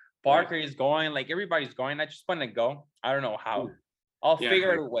chance. Parker is going, like everybody's going. I just want to go. I don't know how. I'll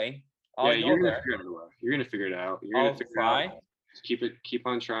figure it a way. I'll you're go gonna there. figure it out. You're gonna figure it out. You're I'll gonna figure try. it out. Just keep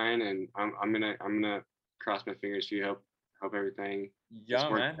on trying, and I'm gonna cross my fingers for you. Hope everything Yeah,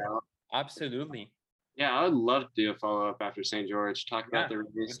 man. out. Absolutely. Yeah, I would love to do a follow up after St. George. Talk about the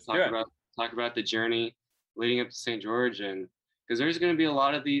race. Talk about the journey leading up to St. George, and because there's going to be a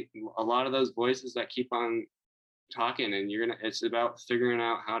lot of those voices that keep on talking, and it's about figuring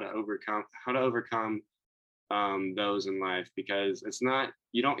out how to overcome those in life, because it's not,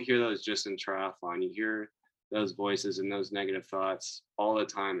 you don't hear those just in triathlon. You hear those voices and those negative thoughts all the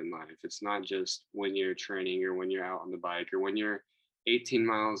time in life. It's not just when you're training or when you're out on the bike or when you're 18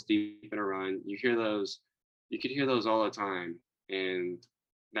 miles deep in a run. You could hear those all the time, and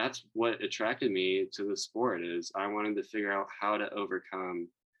that's what attracted me to the sport. Is I wanted to figure out how to overcome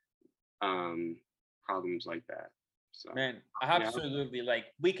problems like that. So, man, absolutely. Like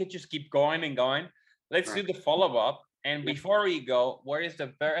we could just keep going and going. Let's do the follow up. And before we go, where is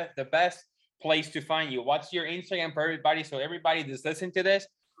the best place to find you? What's your Instagram for everybody, so everybody that's listening to this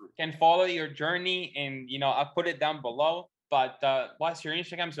can follow your journey? And I'll put it down below. But what's your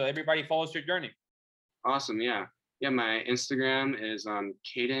Instagram so everybody follows your journey? Awesome. Yeah. My Instagram is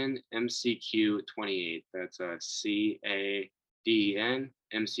Caden MCQ28. That's CADEN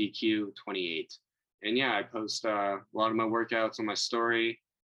MCQ28. And yeah, I post a lot of my workouts on my story.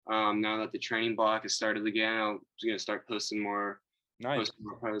 Now that the training block has started again, I'm gonna start posting more. Posting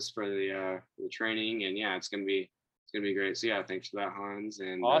more posts for the training, and yeah, it's gonna be great. So yeah, thanks for that, Hans.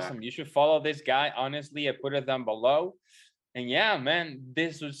 And awesome. You should follow this guy. Honestly, I put it down below. And yeah, man,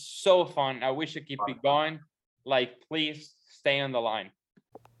 this was so fun. I wish I could keep it going. Like, please stay on the line.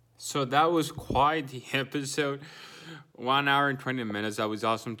 So that was quite the episode. 1 hour and 20 minutes. That was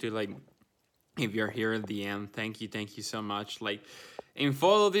awesome too. Like, if you're here at the end, thank you so much. Like, and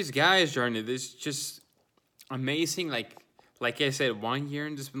follow this guy's journey. This is just amazing. Like I said, 1 year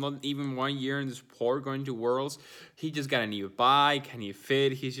in this, not even 1 year in the sport, going to Worlds. He just got a new bike, a new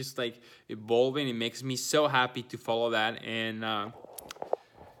fit. He's just like evolving. It makes me so happy to follow that. And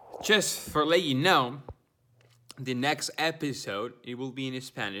just for let you know, the next episode, it will be in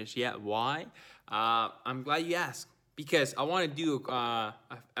Spanish. Yeah, why? I'm glad you asked, because I want to do an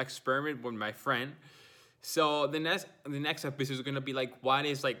experiment with my friend. So the next episode is gonna be like, what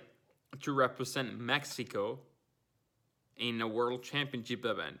is like to represent Mexico in a world championship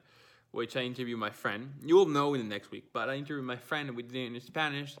event, which I interview my friend. You will know in the next week, but I interview my friend and we did it in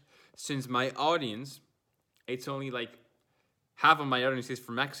Spanish, since my audience, it's only like half of my audience is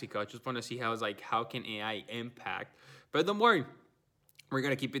from Mexico. I just want to see how can AI impact. But don't worry, we're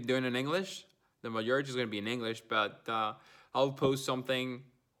gonna keep it doing in English. The majority is gonna be in English, but I'll post something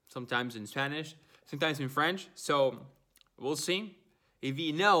sometimes in Spanish, sometimes in French. So we'll see. If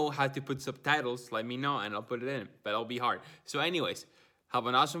you know how to put subtitles, let me know and I'll put it in, but it'll be hard. So anyways, have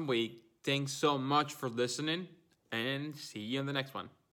an awesome week. Thanks so much for listening, and see you in the next one.